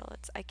episode title.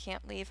 It's I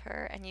Can't Leave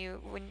Her. And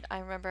when I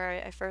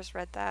remember I first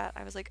read that,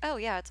 I was like, oh,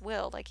 yeah, it's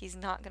Will. Like, he's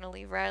not going to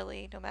leave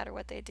Riley no matter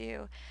what they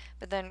do.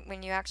 But then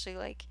when you actually,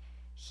 like,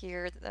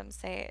 hear them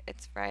say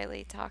it's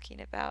Riley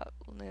talking about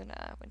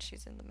Luna when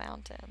she's in the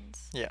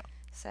mountains. Yeah.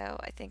 So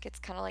I think it's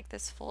kind of like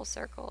this full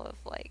circle of,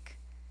 like,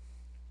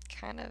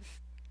 kind of,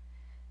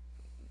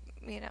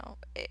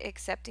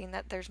 accepting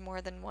that there's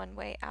more than one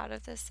way out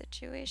of this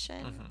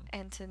situation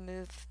and to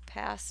move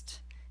past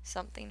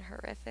something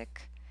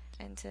horrific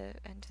and to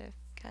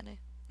kind of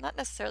not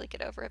necessarily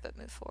get over it but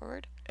move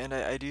forward. And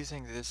I do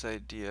think this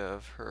idea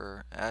of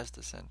her as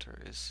the center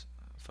is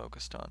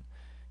focused on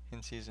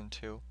in season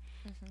 2.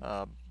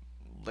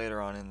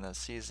 Later on in the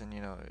season,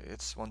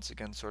 it's once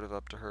again sort of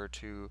up to her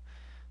to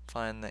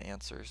find the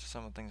answers to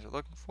some of the things they're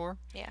looking for.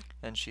 Yeah.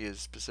 And she is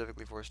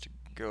specifically forced to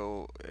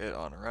go it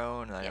on her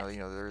own. And I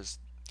know, there's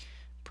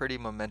pretty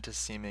momentous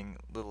seeming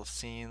little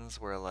scenes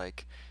where,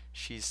 like,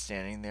 she's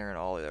standing there and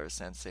all the other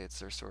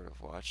senseis are sort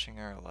of watching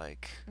her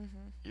like,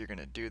 you're going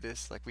to do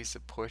this. Like, we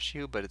support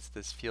you, but it's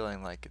this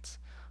feeling like it's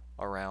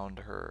around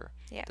her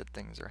that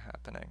things are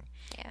happening.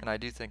 Yeah. And I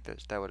do think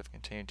that would have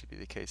continued to be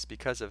the case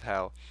because of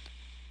how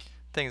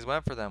things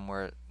went for them,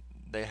 where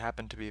they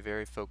happened to be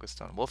very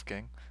focused on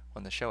Wolfgang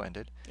when the show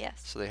ended.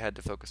 Yes. So they had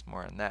to focus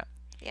more on that.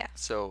 Yeah.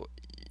 So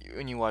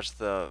when you watch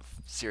the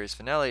series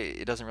finale,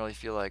 it doesn't really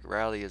feel like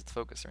Riley is the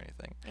focus or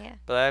anything. Yeah.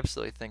 But I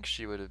absolutely think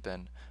she would have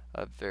been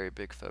a very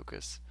big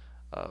focus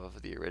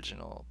of the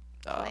original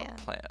plan.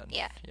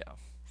 Yeah.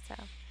 Yeah.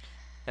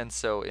 And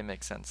so it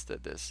makes sense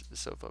that this is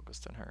so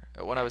focused on her.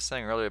 What I was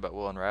saying earlier about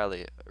Will and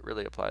Riley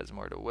really applies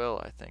more to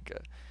Will, I think.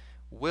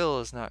 Will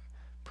is not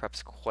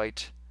perhaps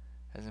quite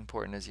as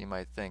important as you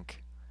might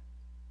think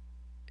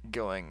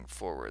going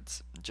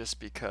forwards, just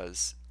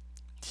because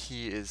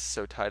he is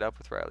so tied up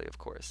with Riley, of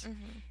course,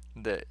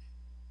 that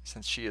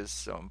since she is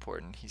so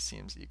important, he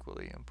seems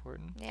equally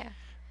important. Yeah.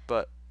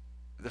 But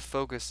the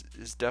focus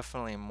is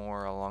definitely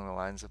more along the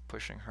lines of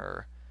pushing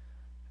her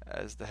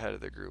as the head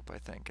of the group, I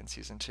think, in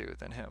season 2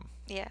 than him.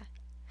 Yeah.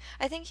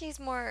 I think he's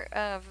more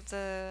of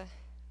the...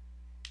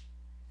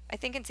 I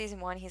think in season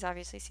 1 he's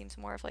obviously seems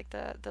more of like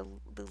the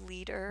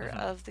leader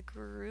of the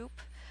group,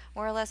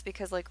 more or less,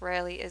 because like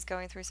Riley is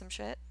going through some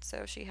shit,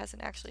 so she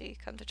hasn't actually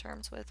come to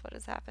terms with what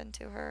has happened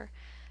to her.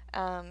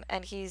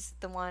 And he's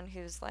the one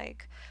who's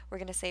like, we're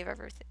gonna save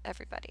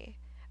everybody.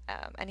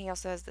 And he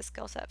also has the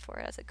skill set for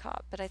it as a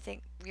cop. But I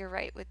think you're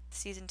right, with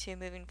season 2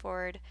 moving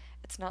forward,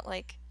 it's not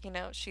like,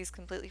 she's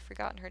completely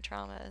forgotten her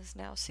trauma, is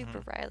now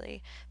super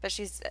Riley, but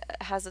she's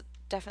has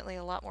definitely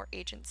a lot more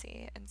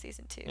agency in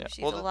season 2. Yeah.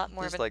 She's a lot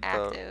more of an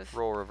active... the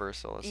role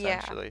reversal,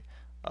 essentially,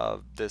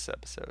 of this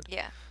episode.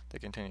 Yeah. That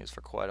continues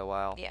for quite a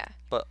while. Yeah.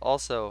 But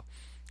also,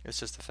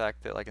 it's just the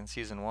fact that, like in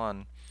season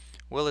 1,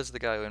 Will is the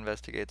guy who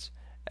investigates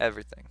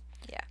everything.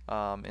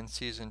 Yeah. In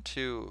season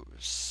 2,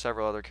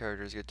 several other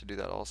characters get to do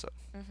that also.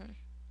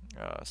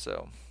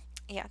 So.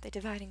 Yeah, they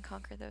divide and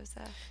conquer those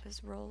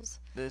roles.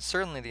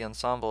 Certainly, the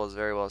ensemble is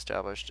very well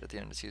established at the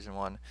end of season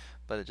 1,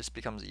 but it just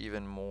becomes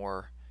even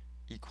more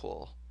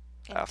equal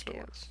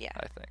afterwards. Yeah.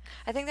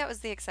 I think that was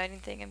the exciting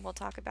thing, and we'll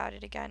talk about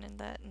it again in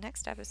the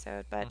next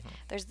episode. But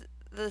there's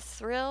the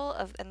thrill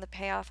of and the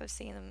payoff of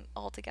seeing them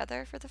all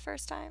together for the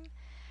first time,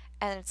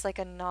 and it's like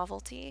a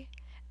novelty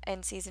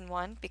in season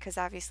 1, because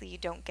obviously you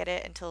don't get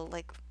it until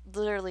like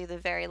literally the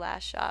very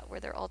last shot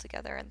where they're all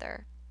together and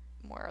they're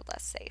more or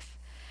less safe.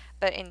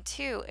 But in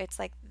 2, it's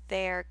like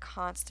they're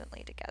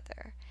constantly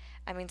together.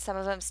 I mean, some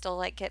of them still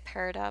like get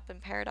paired up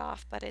and paired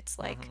off, but it's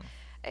like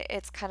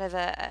it's kind of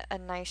a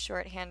nice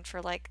shorthand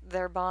for like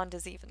their bond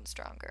is even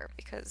stronger,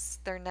 because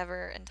they're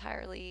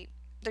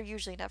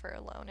usually never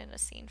alone in a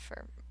scene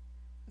for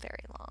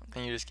very long.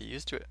 And you just get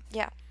used to it.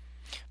 Yeah.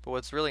 But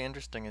what's really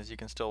interesting is you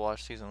can still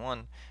watch season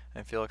 1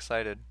 and feel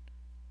excited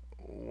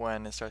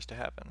when it starts to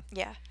happen.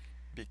 Yeah.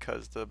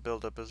 Because the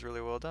build-up is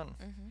really well done.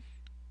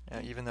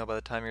 Even though by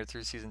the time you're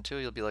through season 2,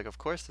 you'll be like, of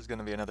course there's going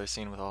to be another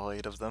scene with all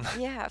 8 of them.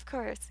 Yeah, of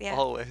course. Yeah.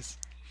 Always.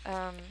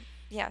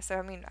 Yeah, so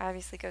I mean,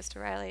 obviously goes to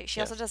Riley.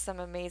 She also does some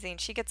amazing...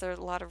 She gets a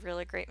lot of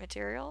really great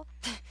material.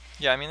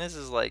 Yeah, I mean, this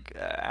is like,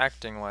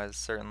 acting-wise,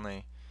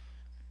 certainly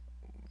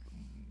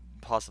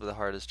possibly the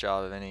hardest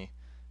job of any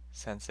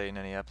sensei in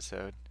any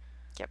episode.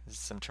 Yep. This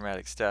is some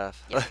traumatic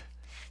stuff. Yep.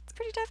 It's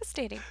pretty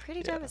devastating.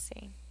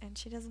 Devastating. And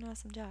she does an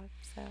awesome job,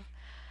 so...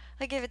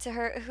 I give it to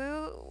her.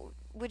 Who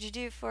would you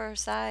do for a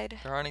side?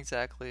 There aren't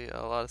exactly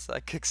a lot of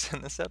sidekicks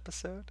in this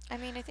episode. I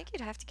mean, I think you'd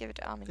have to give it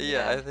to Amanita.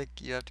 Yeah, I think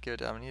you have to give it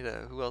to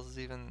Amanita. Who else is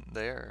even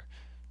there?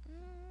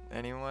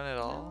 Anyone at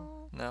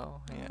all?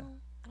 No? Yeah.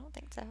 I don't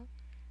think so.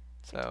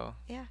 So.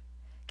 Yeah.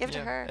 Give it to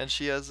her. And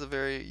she has a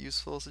very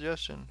useful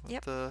suggestion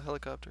with the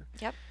helicopter.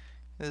 Yep.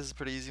 This is a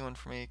pretty easy one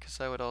for me,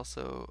 because I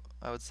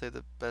would say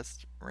the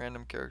best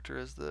random character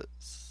is the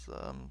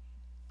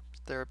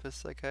therapist,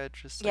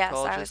 psychiatrist,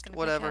 psychologist,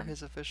 whatever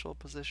his official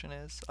position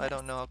is. Yes. I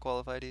don't know how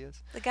qualified he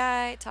is. The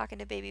guy talking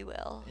to baby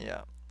Will.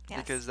 Yeah.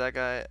 Yes. Because that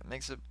guy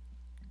makes a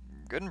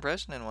good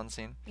impression in one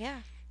scene.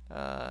 Yeah.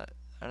 I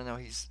don't know,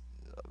 he's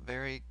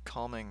very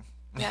calming.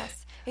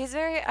 Yes. He's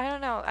very, I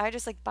don't know, I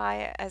just like buy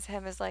it as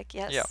him as like,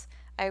 yes,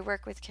 I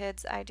work with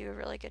kids, I do a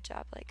really good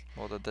job. Like.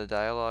 Well, the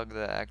dialogue,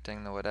 the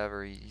acting, the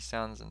whatever, he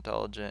sounds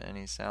intelligent, and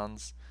he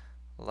sounds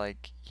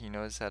like he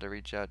knows how to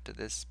reach out to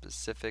this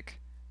specific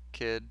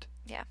kid.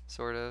 Yeah.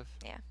 Sort of.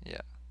 Yeah.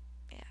 Yeah.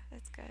 Yeah,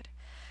 that's good.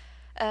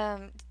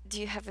 Do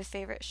you have a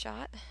favorite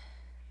shot?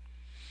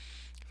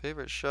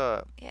 Favorite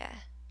shot? Yeah.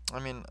 I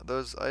mean,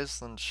 those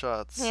Iceland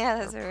shots.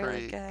 Yeah, those are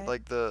really good.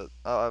 Like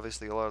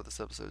obviously a lot of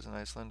this episode is in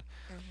Iceland.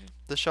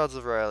 The shots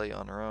of Riley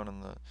on her own in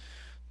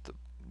the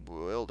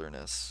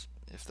wilderness,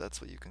 if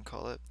that's what you can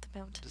call it. The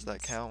mountains. Does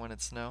that count when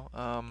it's snow?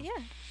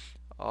 Yeah.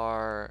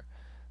 Are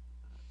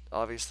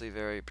obviously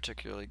very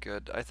particularly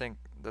good. I think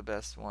the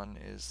best one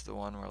is the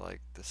one where like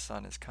the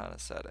sun is kind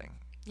of setting.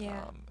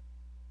 Yeah.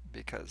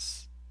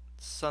 Because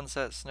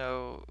sunset,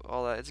 snow,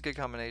 all that, it's a good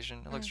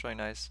combination. It looks really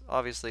nice.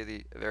 Obviously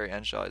the very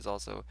end shot is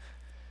also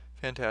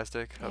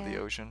fantastic of the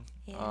ocean.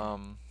 Yeah.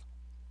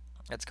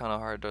 It's kind of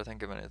hard to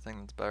think of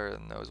anything that's better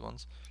than those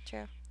ones.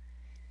 True.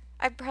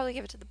 I'd probably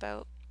give it to the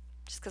boat,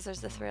 just because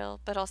there's the thrill,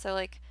 but also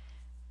like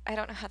I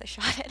don't know how they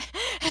shot it,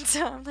 and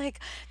so I'm like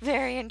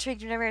very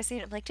intrigued. I've never seen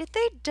it. I'm like, did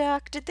they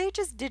duck? Did they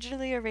just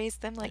digitally erase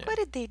them? Like, what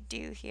did they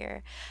do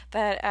here?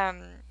 But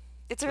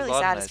it's a really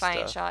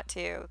satisfying shot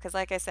too, because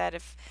like I said,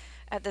 if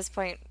at this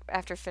point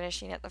after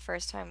finishing it the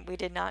first time, we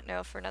did not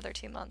know for another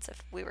 2 months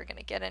if we were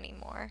gonna get any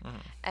more,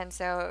 and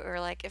so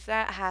we're like, if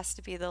that has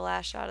to be the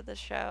last shot of the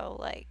show,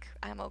 like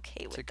I'm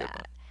okay with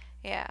that.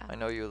 Yeah. I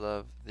know you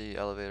love the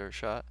elevator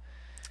shot.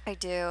 I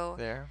do.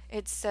 There.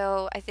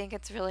 I think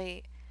it's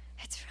really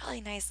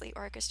nicely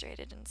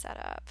orchestrated and set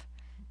up,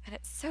 and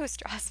it's so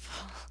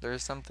stressful.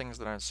 There's some things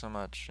that aren't so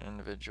much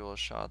individual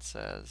shots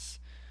as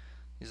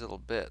these little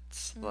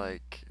bits,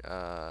 like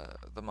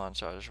the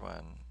montage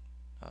when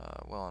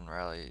Will and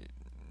Riley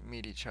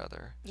meet each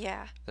other.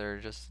 Yeah. They're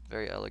just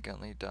very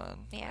elegantly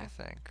done, Yeah. I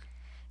think.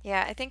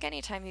 Yeah, I think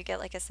anytime you get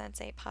like a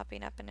sensei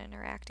popping up and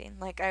interacting,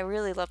 like I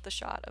really love the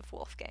shot of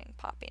Wolfgang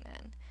popping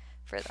in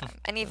for them,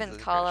 and This even is a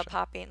great Kala shot.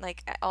 popping,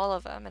 like all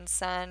of them, and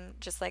Sun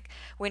just like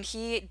when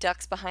he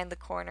ducks behind the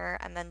corner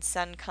and then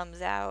Sun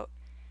comes out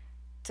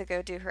to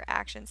go do her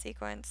action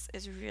sequence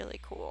is really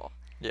cool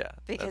Yeah,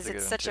 that's because a good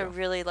it's one such a too.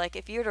 really like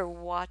if you were to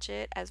watch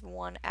it as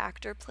one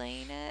actor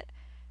playing it,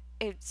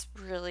 it's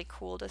really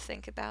cool to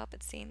think about,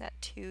 but seeing that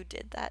two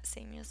did that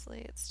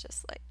seamlessly, it's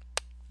just like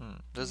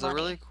There's a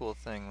really money. cool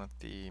thing with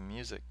the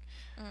music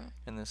Mm.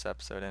 in this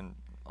episode, and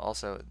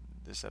also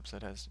this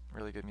episode has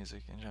really good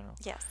music in general.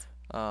 Yes.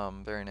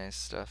 Very nice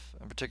stuff,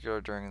 in particular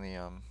during the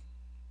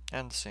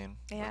end scene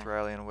with Yeah.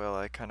 Riley and Will.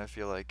 I kind of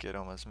feel like it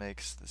almost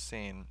makes the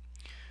scene.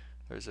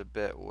 There's a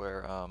bit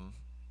where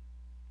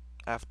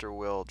after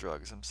Will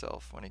drugs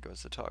himself when he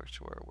goes to talk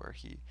to her, where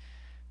he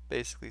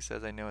basically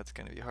says, "I know it's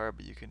going to be hard,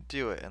 but you can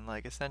do it." And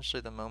like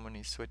essentially the moment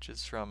he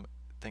switches from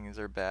things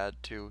are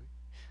bad to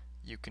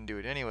you can do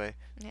it anyway,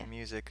 Yeah. the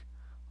music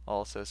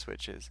also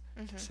switches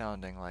to Mhm.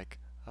 sounding like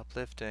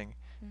uplifting,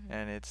 Mhm.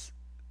 and it's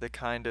the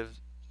kind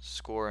of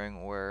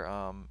scoring where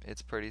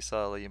it's pretty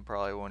subtle. You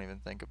probably won't even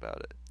think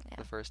about it Yeah.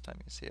 the first time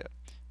you see it,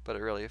 but it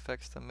really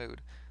affects the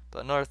mood.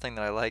 But another thing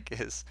that I like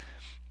is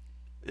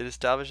it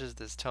establishes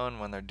this tone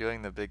when they're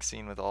doing the big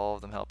scene with all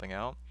of them helping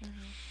out,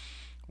 Mhm.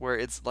 where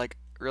it's like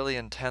really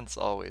intense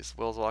always.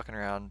 Will's walking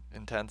around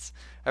intense.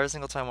 Every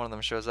single time one of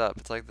them shows up,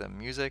 it's like the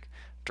music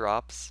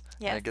drops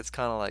and Yes. it gets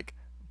kind of like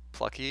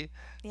plucky.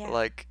 Yeah.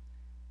 Like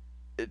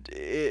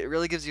it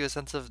really gives you a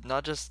sense of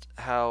not just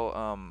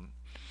how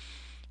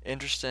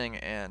interesting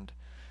and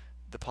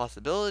the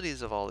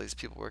possibilities of all these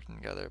people working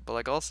together, but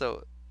like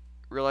also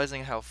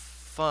realizing how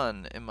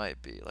fun it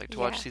might be. Like to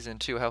watch Yeah. season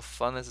 2, how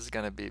fun this is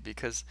going to be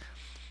because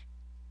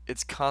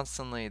it's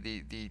constantly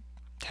the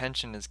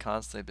tension is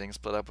constantly being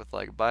split up with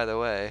like, by the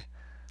way,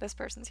 This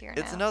person's here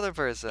it's now. another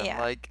person. Yeah.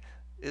 Like,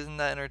 isn't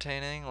that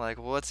entertaining? Like,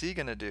 what's he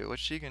gonna do?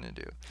 What's she gonna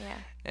do? Yeah.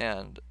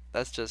 And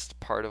that's just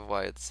part of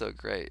why it's so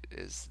great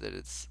is that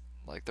it's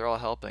like they're all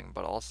helping,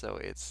 but also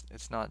it's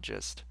not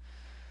just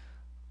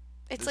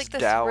It's this like the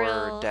dour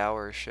thrill.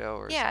 dour show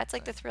or Yeah, it's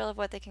like the something. thrill of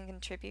what they can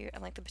contribute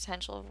and like the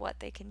potential of what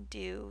they can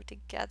do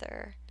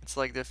together. It's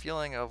like the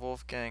feeling of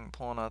Wolfgang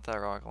pulling out that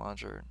rocket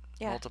launcher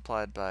Yeah.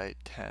 multiplied by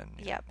 10,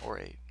 Yep. or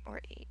 8. Or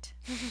 8.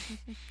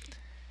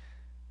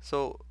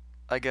 So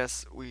I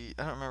guess I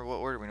don't remember what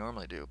order we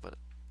normally do, but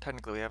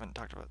technically we haven't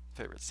talked about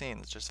favorite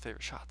scenes, just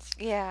favorite shots.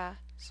 Yeah.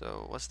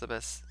 So what's the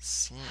best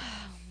scene?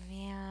 Oh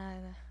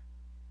man.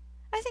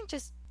 I think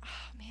just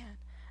oh man.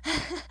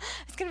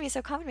 It's gonna be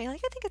so common to me.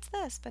 Like I think it's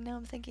this, but now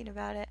I'm thinking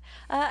about it.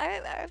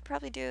 I would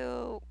probably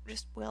do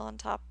just Will on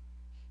top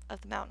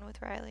of the mountain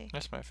with Riley.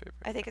 That's my favorite.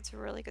 I think it's a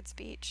really good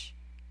speech.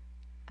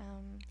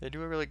 They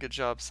do a really good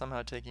job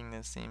somehow taking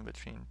this scene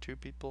between two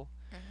people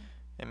Mhm.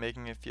 and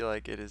making it feel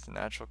like it is the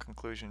natural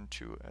conclusion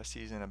to a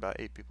season about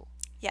 8 people.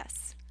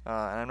 Yes, And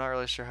I'm not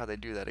really sure how they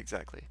do that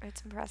exactly.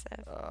 it's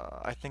impressive.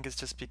 I think it's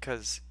just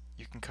because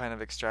you can kind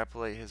of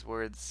extrapolate his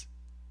words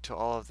to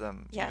all of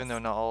them, even though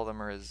Yes. not all of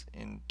them are as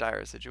in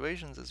dire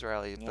situations as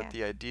Riley. Yeah. But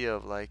the idea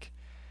of like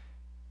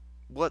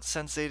what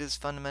Sense8 is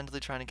fundamentally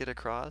trying to get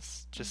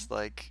across, just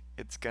like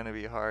it's gonna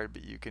be hard,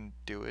 but you can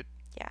do it.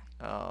 Yeah.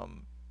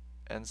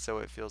 And so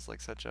it feels like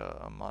such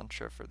a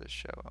mantra for this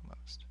show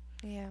almost.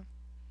 Yeah.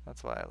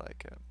 That's why I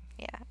like it.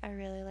 Yeah, I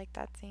really like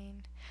that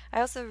scene. I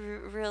also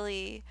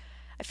really,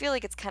 I feel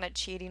like it's kind of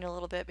cheating a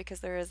little bit because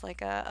there is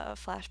like a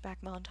flashback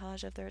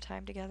montage of their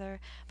time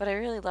together. But I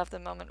really love the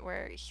moment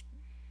where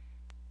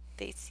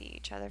they see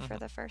each other for Mhm.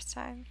 the first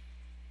time.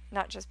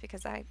 Not just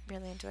because I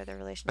really enjoy their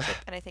relationship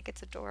and I think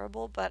it's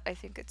adorable, but I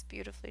think it's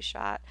beautifully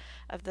shot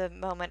of the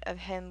moment of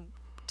him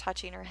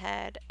touching her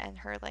head and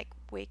her like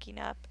waking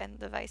up and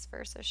the vice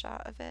versa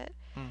shot of it.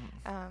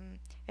 Mhm.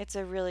 It's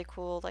a really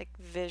cool like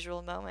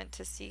visual moment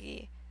to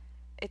see.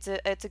 It's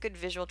a good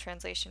visual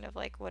translation of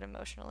like what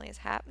emotionally is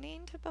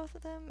happening to both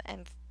of them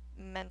and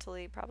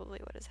mentally probably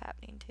what is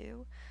happening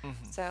too.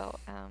 Mhm. So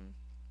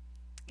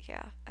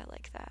yeah, I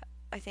like that.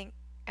 I think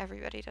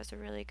everybody does a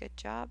really good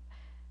job.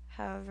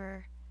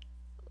 However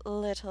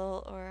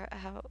little or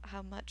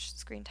how much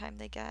screen time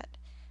they get,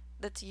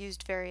 that's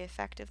used very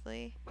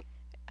effectively.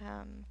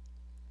 Um,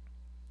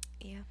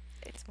 yeah,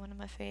 it's one of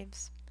my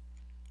faves.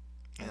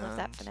 I love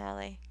that And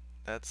finale.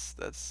 that's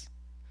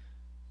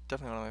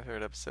definitely one of my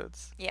favorite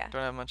episodes. Yeah.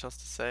 Don't have much else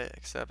to say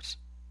except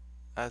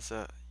as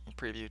a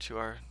preview to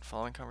our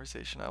following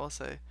conversation, I will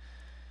say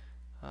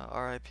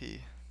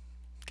R.I.P.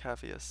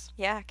 Capheus.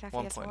 Yeah,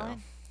 Capheus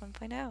 1.0.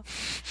 1.0.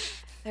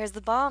 There's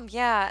the bomb.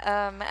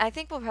 Yeah. I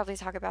think we'll probably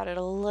talk about it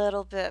a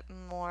little bit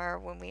more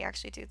when we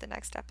actually do the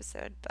next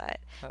episode, but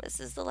this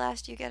is the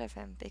last you get of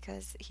him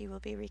because he will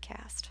be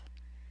recast.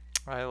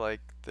 I like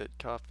that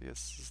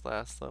Capheus'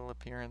 last little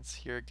appearance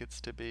here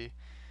gets to be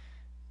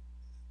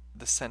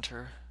the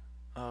center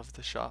of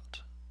the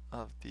shot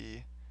of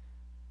the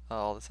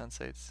all the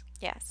sensates.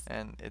 Yes.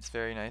 And it's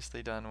very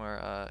nicely done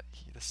where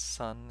the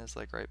sun is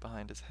like right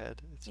behind his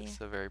head. It's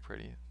just a very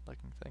pretty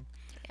looking thing.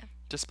 Yeah.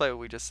 Despite what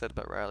we just said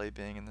about Riley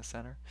being in the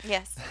center.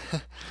 Yes.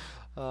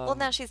 Well,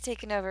 now she's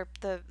taken over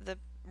the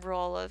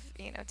role of,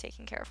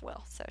 taking care of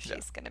Will. So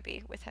she's going to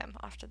be with him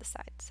off to the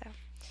side. So,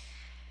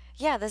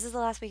 yeah, this is the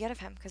last we get of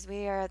him because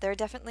they're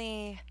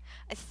definitely,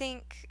 I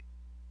think,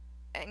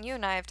 and you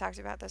and I have talked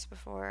about this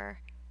before,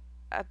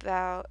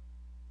 about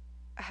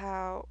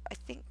how I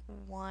think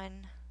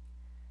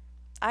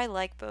I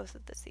like both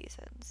of the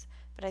seasons,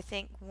 but I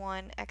think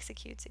one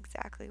executes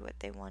exactly what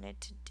they wanted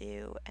to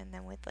do, and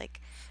then with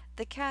like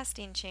the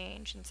casting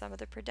change and some of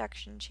the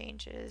production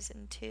changes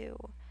in 2,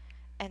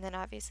 and then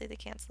obviously the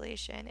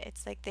cancellation,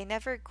 it's like they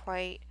never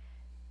quite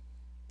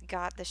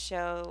got the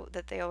show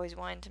that they always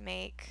wanted to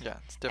make. Yeah,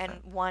 it's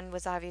different. And 1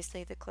 was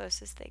obviously the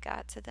closest they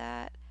got to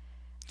that.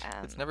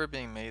 It's never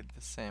being made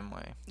the same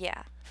way.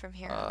 Yeah, from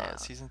here on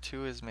out. Season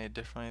 2 is made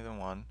differently than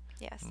 1.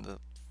 Yes. And the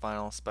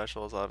final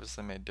special is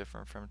obviously made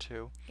different from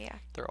 2. Yeah.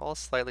 They're all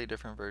slightly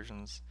different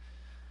versions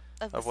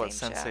of what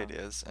Sense8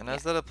 is. And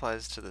as that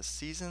applies to the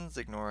seasons,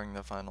 ignoring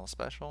the final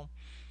special,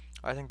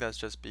 I think that's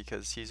just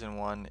because season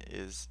 1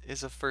 is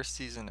a first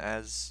season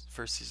as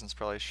first seasons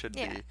probably should be.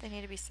 Yeah, they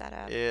need to be set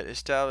up. It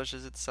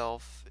establishes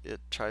itself, it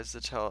tries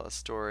to tell a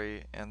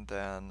story, and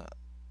then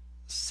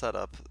set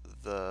up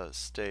the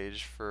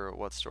stage for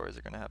what stories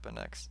are going to happen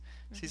next.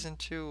 Season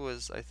 2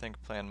 was, I think,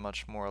 planned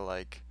much more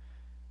like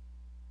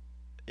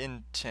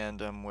in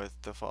tandem with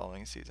the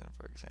following season,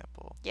 for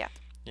example. Yeah.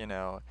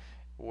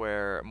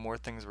 Where more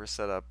things were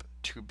set up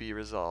to be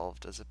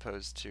resolved as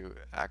opposed to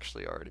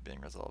actually already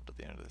being resolved at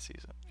the end of the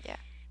season. Yeah.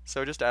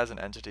 So just as an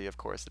entity, of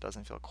course, it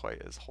doesn't feel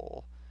quite as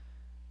whole.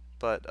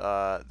 But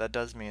that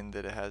does mean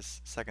that it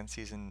has second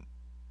season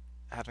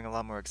having a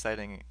lot more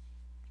exciting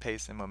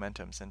pace and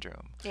momentum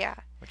syndrome. Yeah.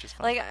 Which is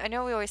fun. Like, I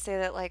know we always say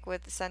that, like,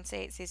 with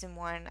Sense8 season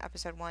 1,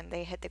 episode 1,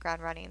 they hit the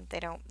ground running.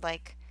 They don't,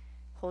 like,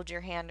 hold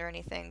your hand or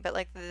anything. But,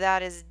 like,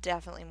 that is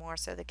definitely more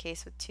so the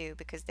case with 2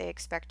 because they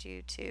expect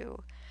you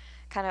to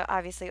kind of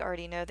obviously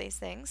already know these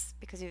things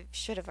because you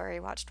should have already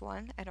watched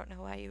 1. I don't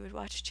know why you would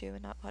watch 2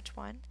 and not watch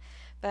 1.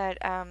 But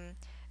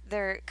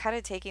they're kind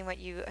of taking what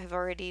you have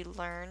already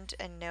learned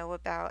and know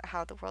about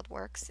how the world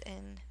works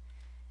in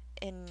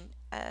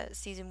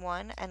season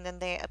 1, and then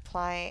they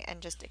apply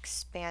and just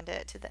expand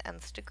it to the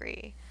nth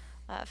degree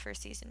for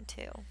season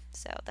 2.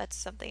 So that's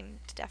something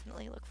to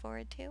definitely look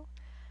forward to.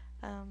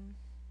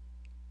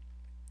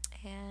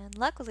 And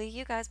luckily,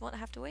 you guys won't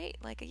have to wait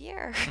like a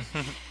year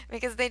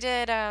because they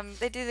did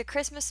the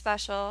Christmas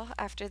special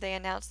after they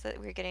announced that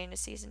we were getting into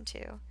season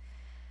 2,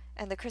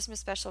 and the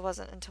Christmas special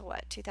wasn't until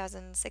what,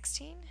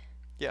 2016?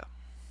 Yeah.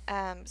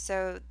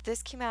 So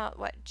this came out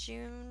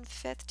June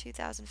 5th,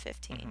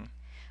 2015. Mm-hmm.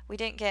 We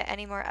didn't get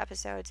any more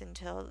episodes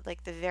until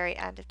like the very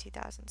end of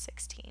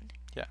 2016.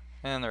 Yeah,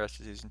 and the rest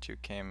of season 2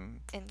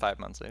 came 5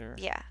 months later.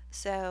 Yeah,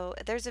 so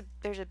there's a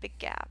big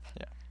gap.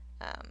 Yeah.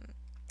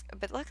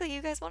 But luckily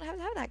you guys won't have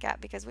to have that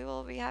gap because we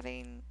will be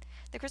having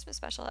the Christmas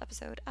special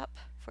episode up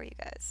for you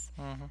guys.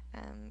 Mm-hmm.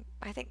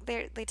 I think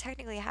they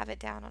technically have it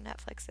down on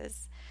Netflix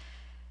as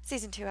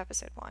season 2,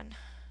 episode 1.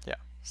 Yeah.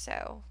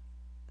 So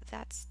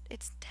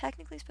it's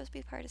technically supposed to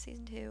be part of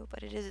season 2,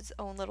 but it is its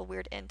own little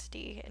weird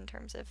entity in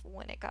terms of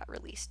when it got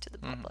released to the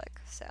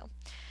public. So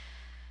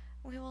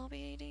we will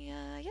be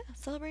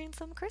celebrating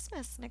some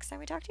Christmas next time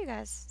we talk to you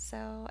guys.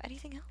 So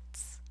anything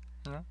else?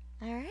 No.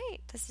 All right.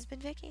 This has been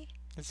Vicky.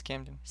 This is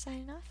Camden.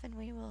 Signing off, and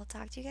we will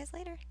talk to you guys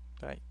later.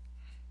 Bye.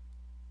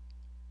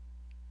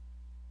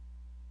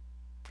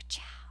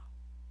 Ciao.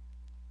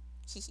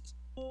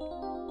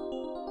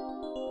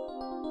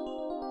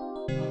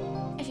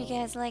 If you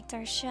guys liked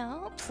our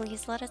show,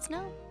 please let us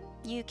know.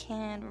 You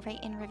can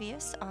rate and review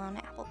us on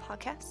Apple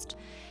Podcast,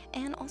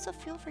 and also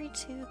feel free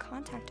to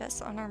contact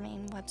us on our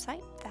main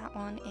website. That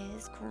one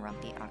is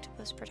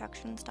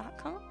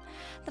grumpyoctopusproductions.com.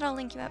 That'll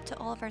link you up to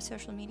all of our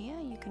social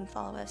media. You can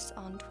follow us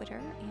on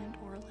Twitter and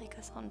or like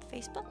us on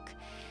Facebook,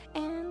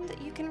 and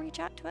you can reach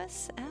out to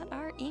us at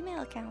our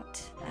email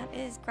account. That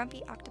is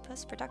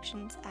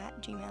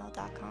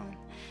grumpyoctopusproductions@gmail.com.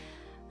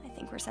 I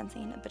think we're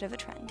sensing a bit of a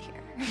trend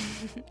here.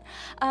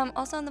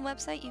 Also on the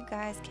website, you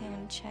guys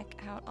can check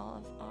out all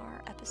of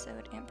our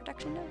episode and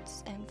production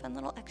notes and fun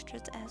little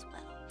extras as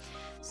well.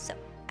 So,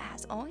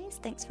 as always,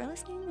 thanks for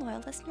listening,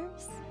 loyal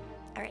listeners.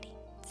 Alrighty,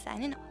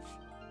 signing off.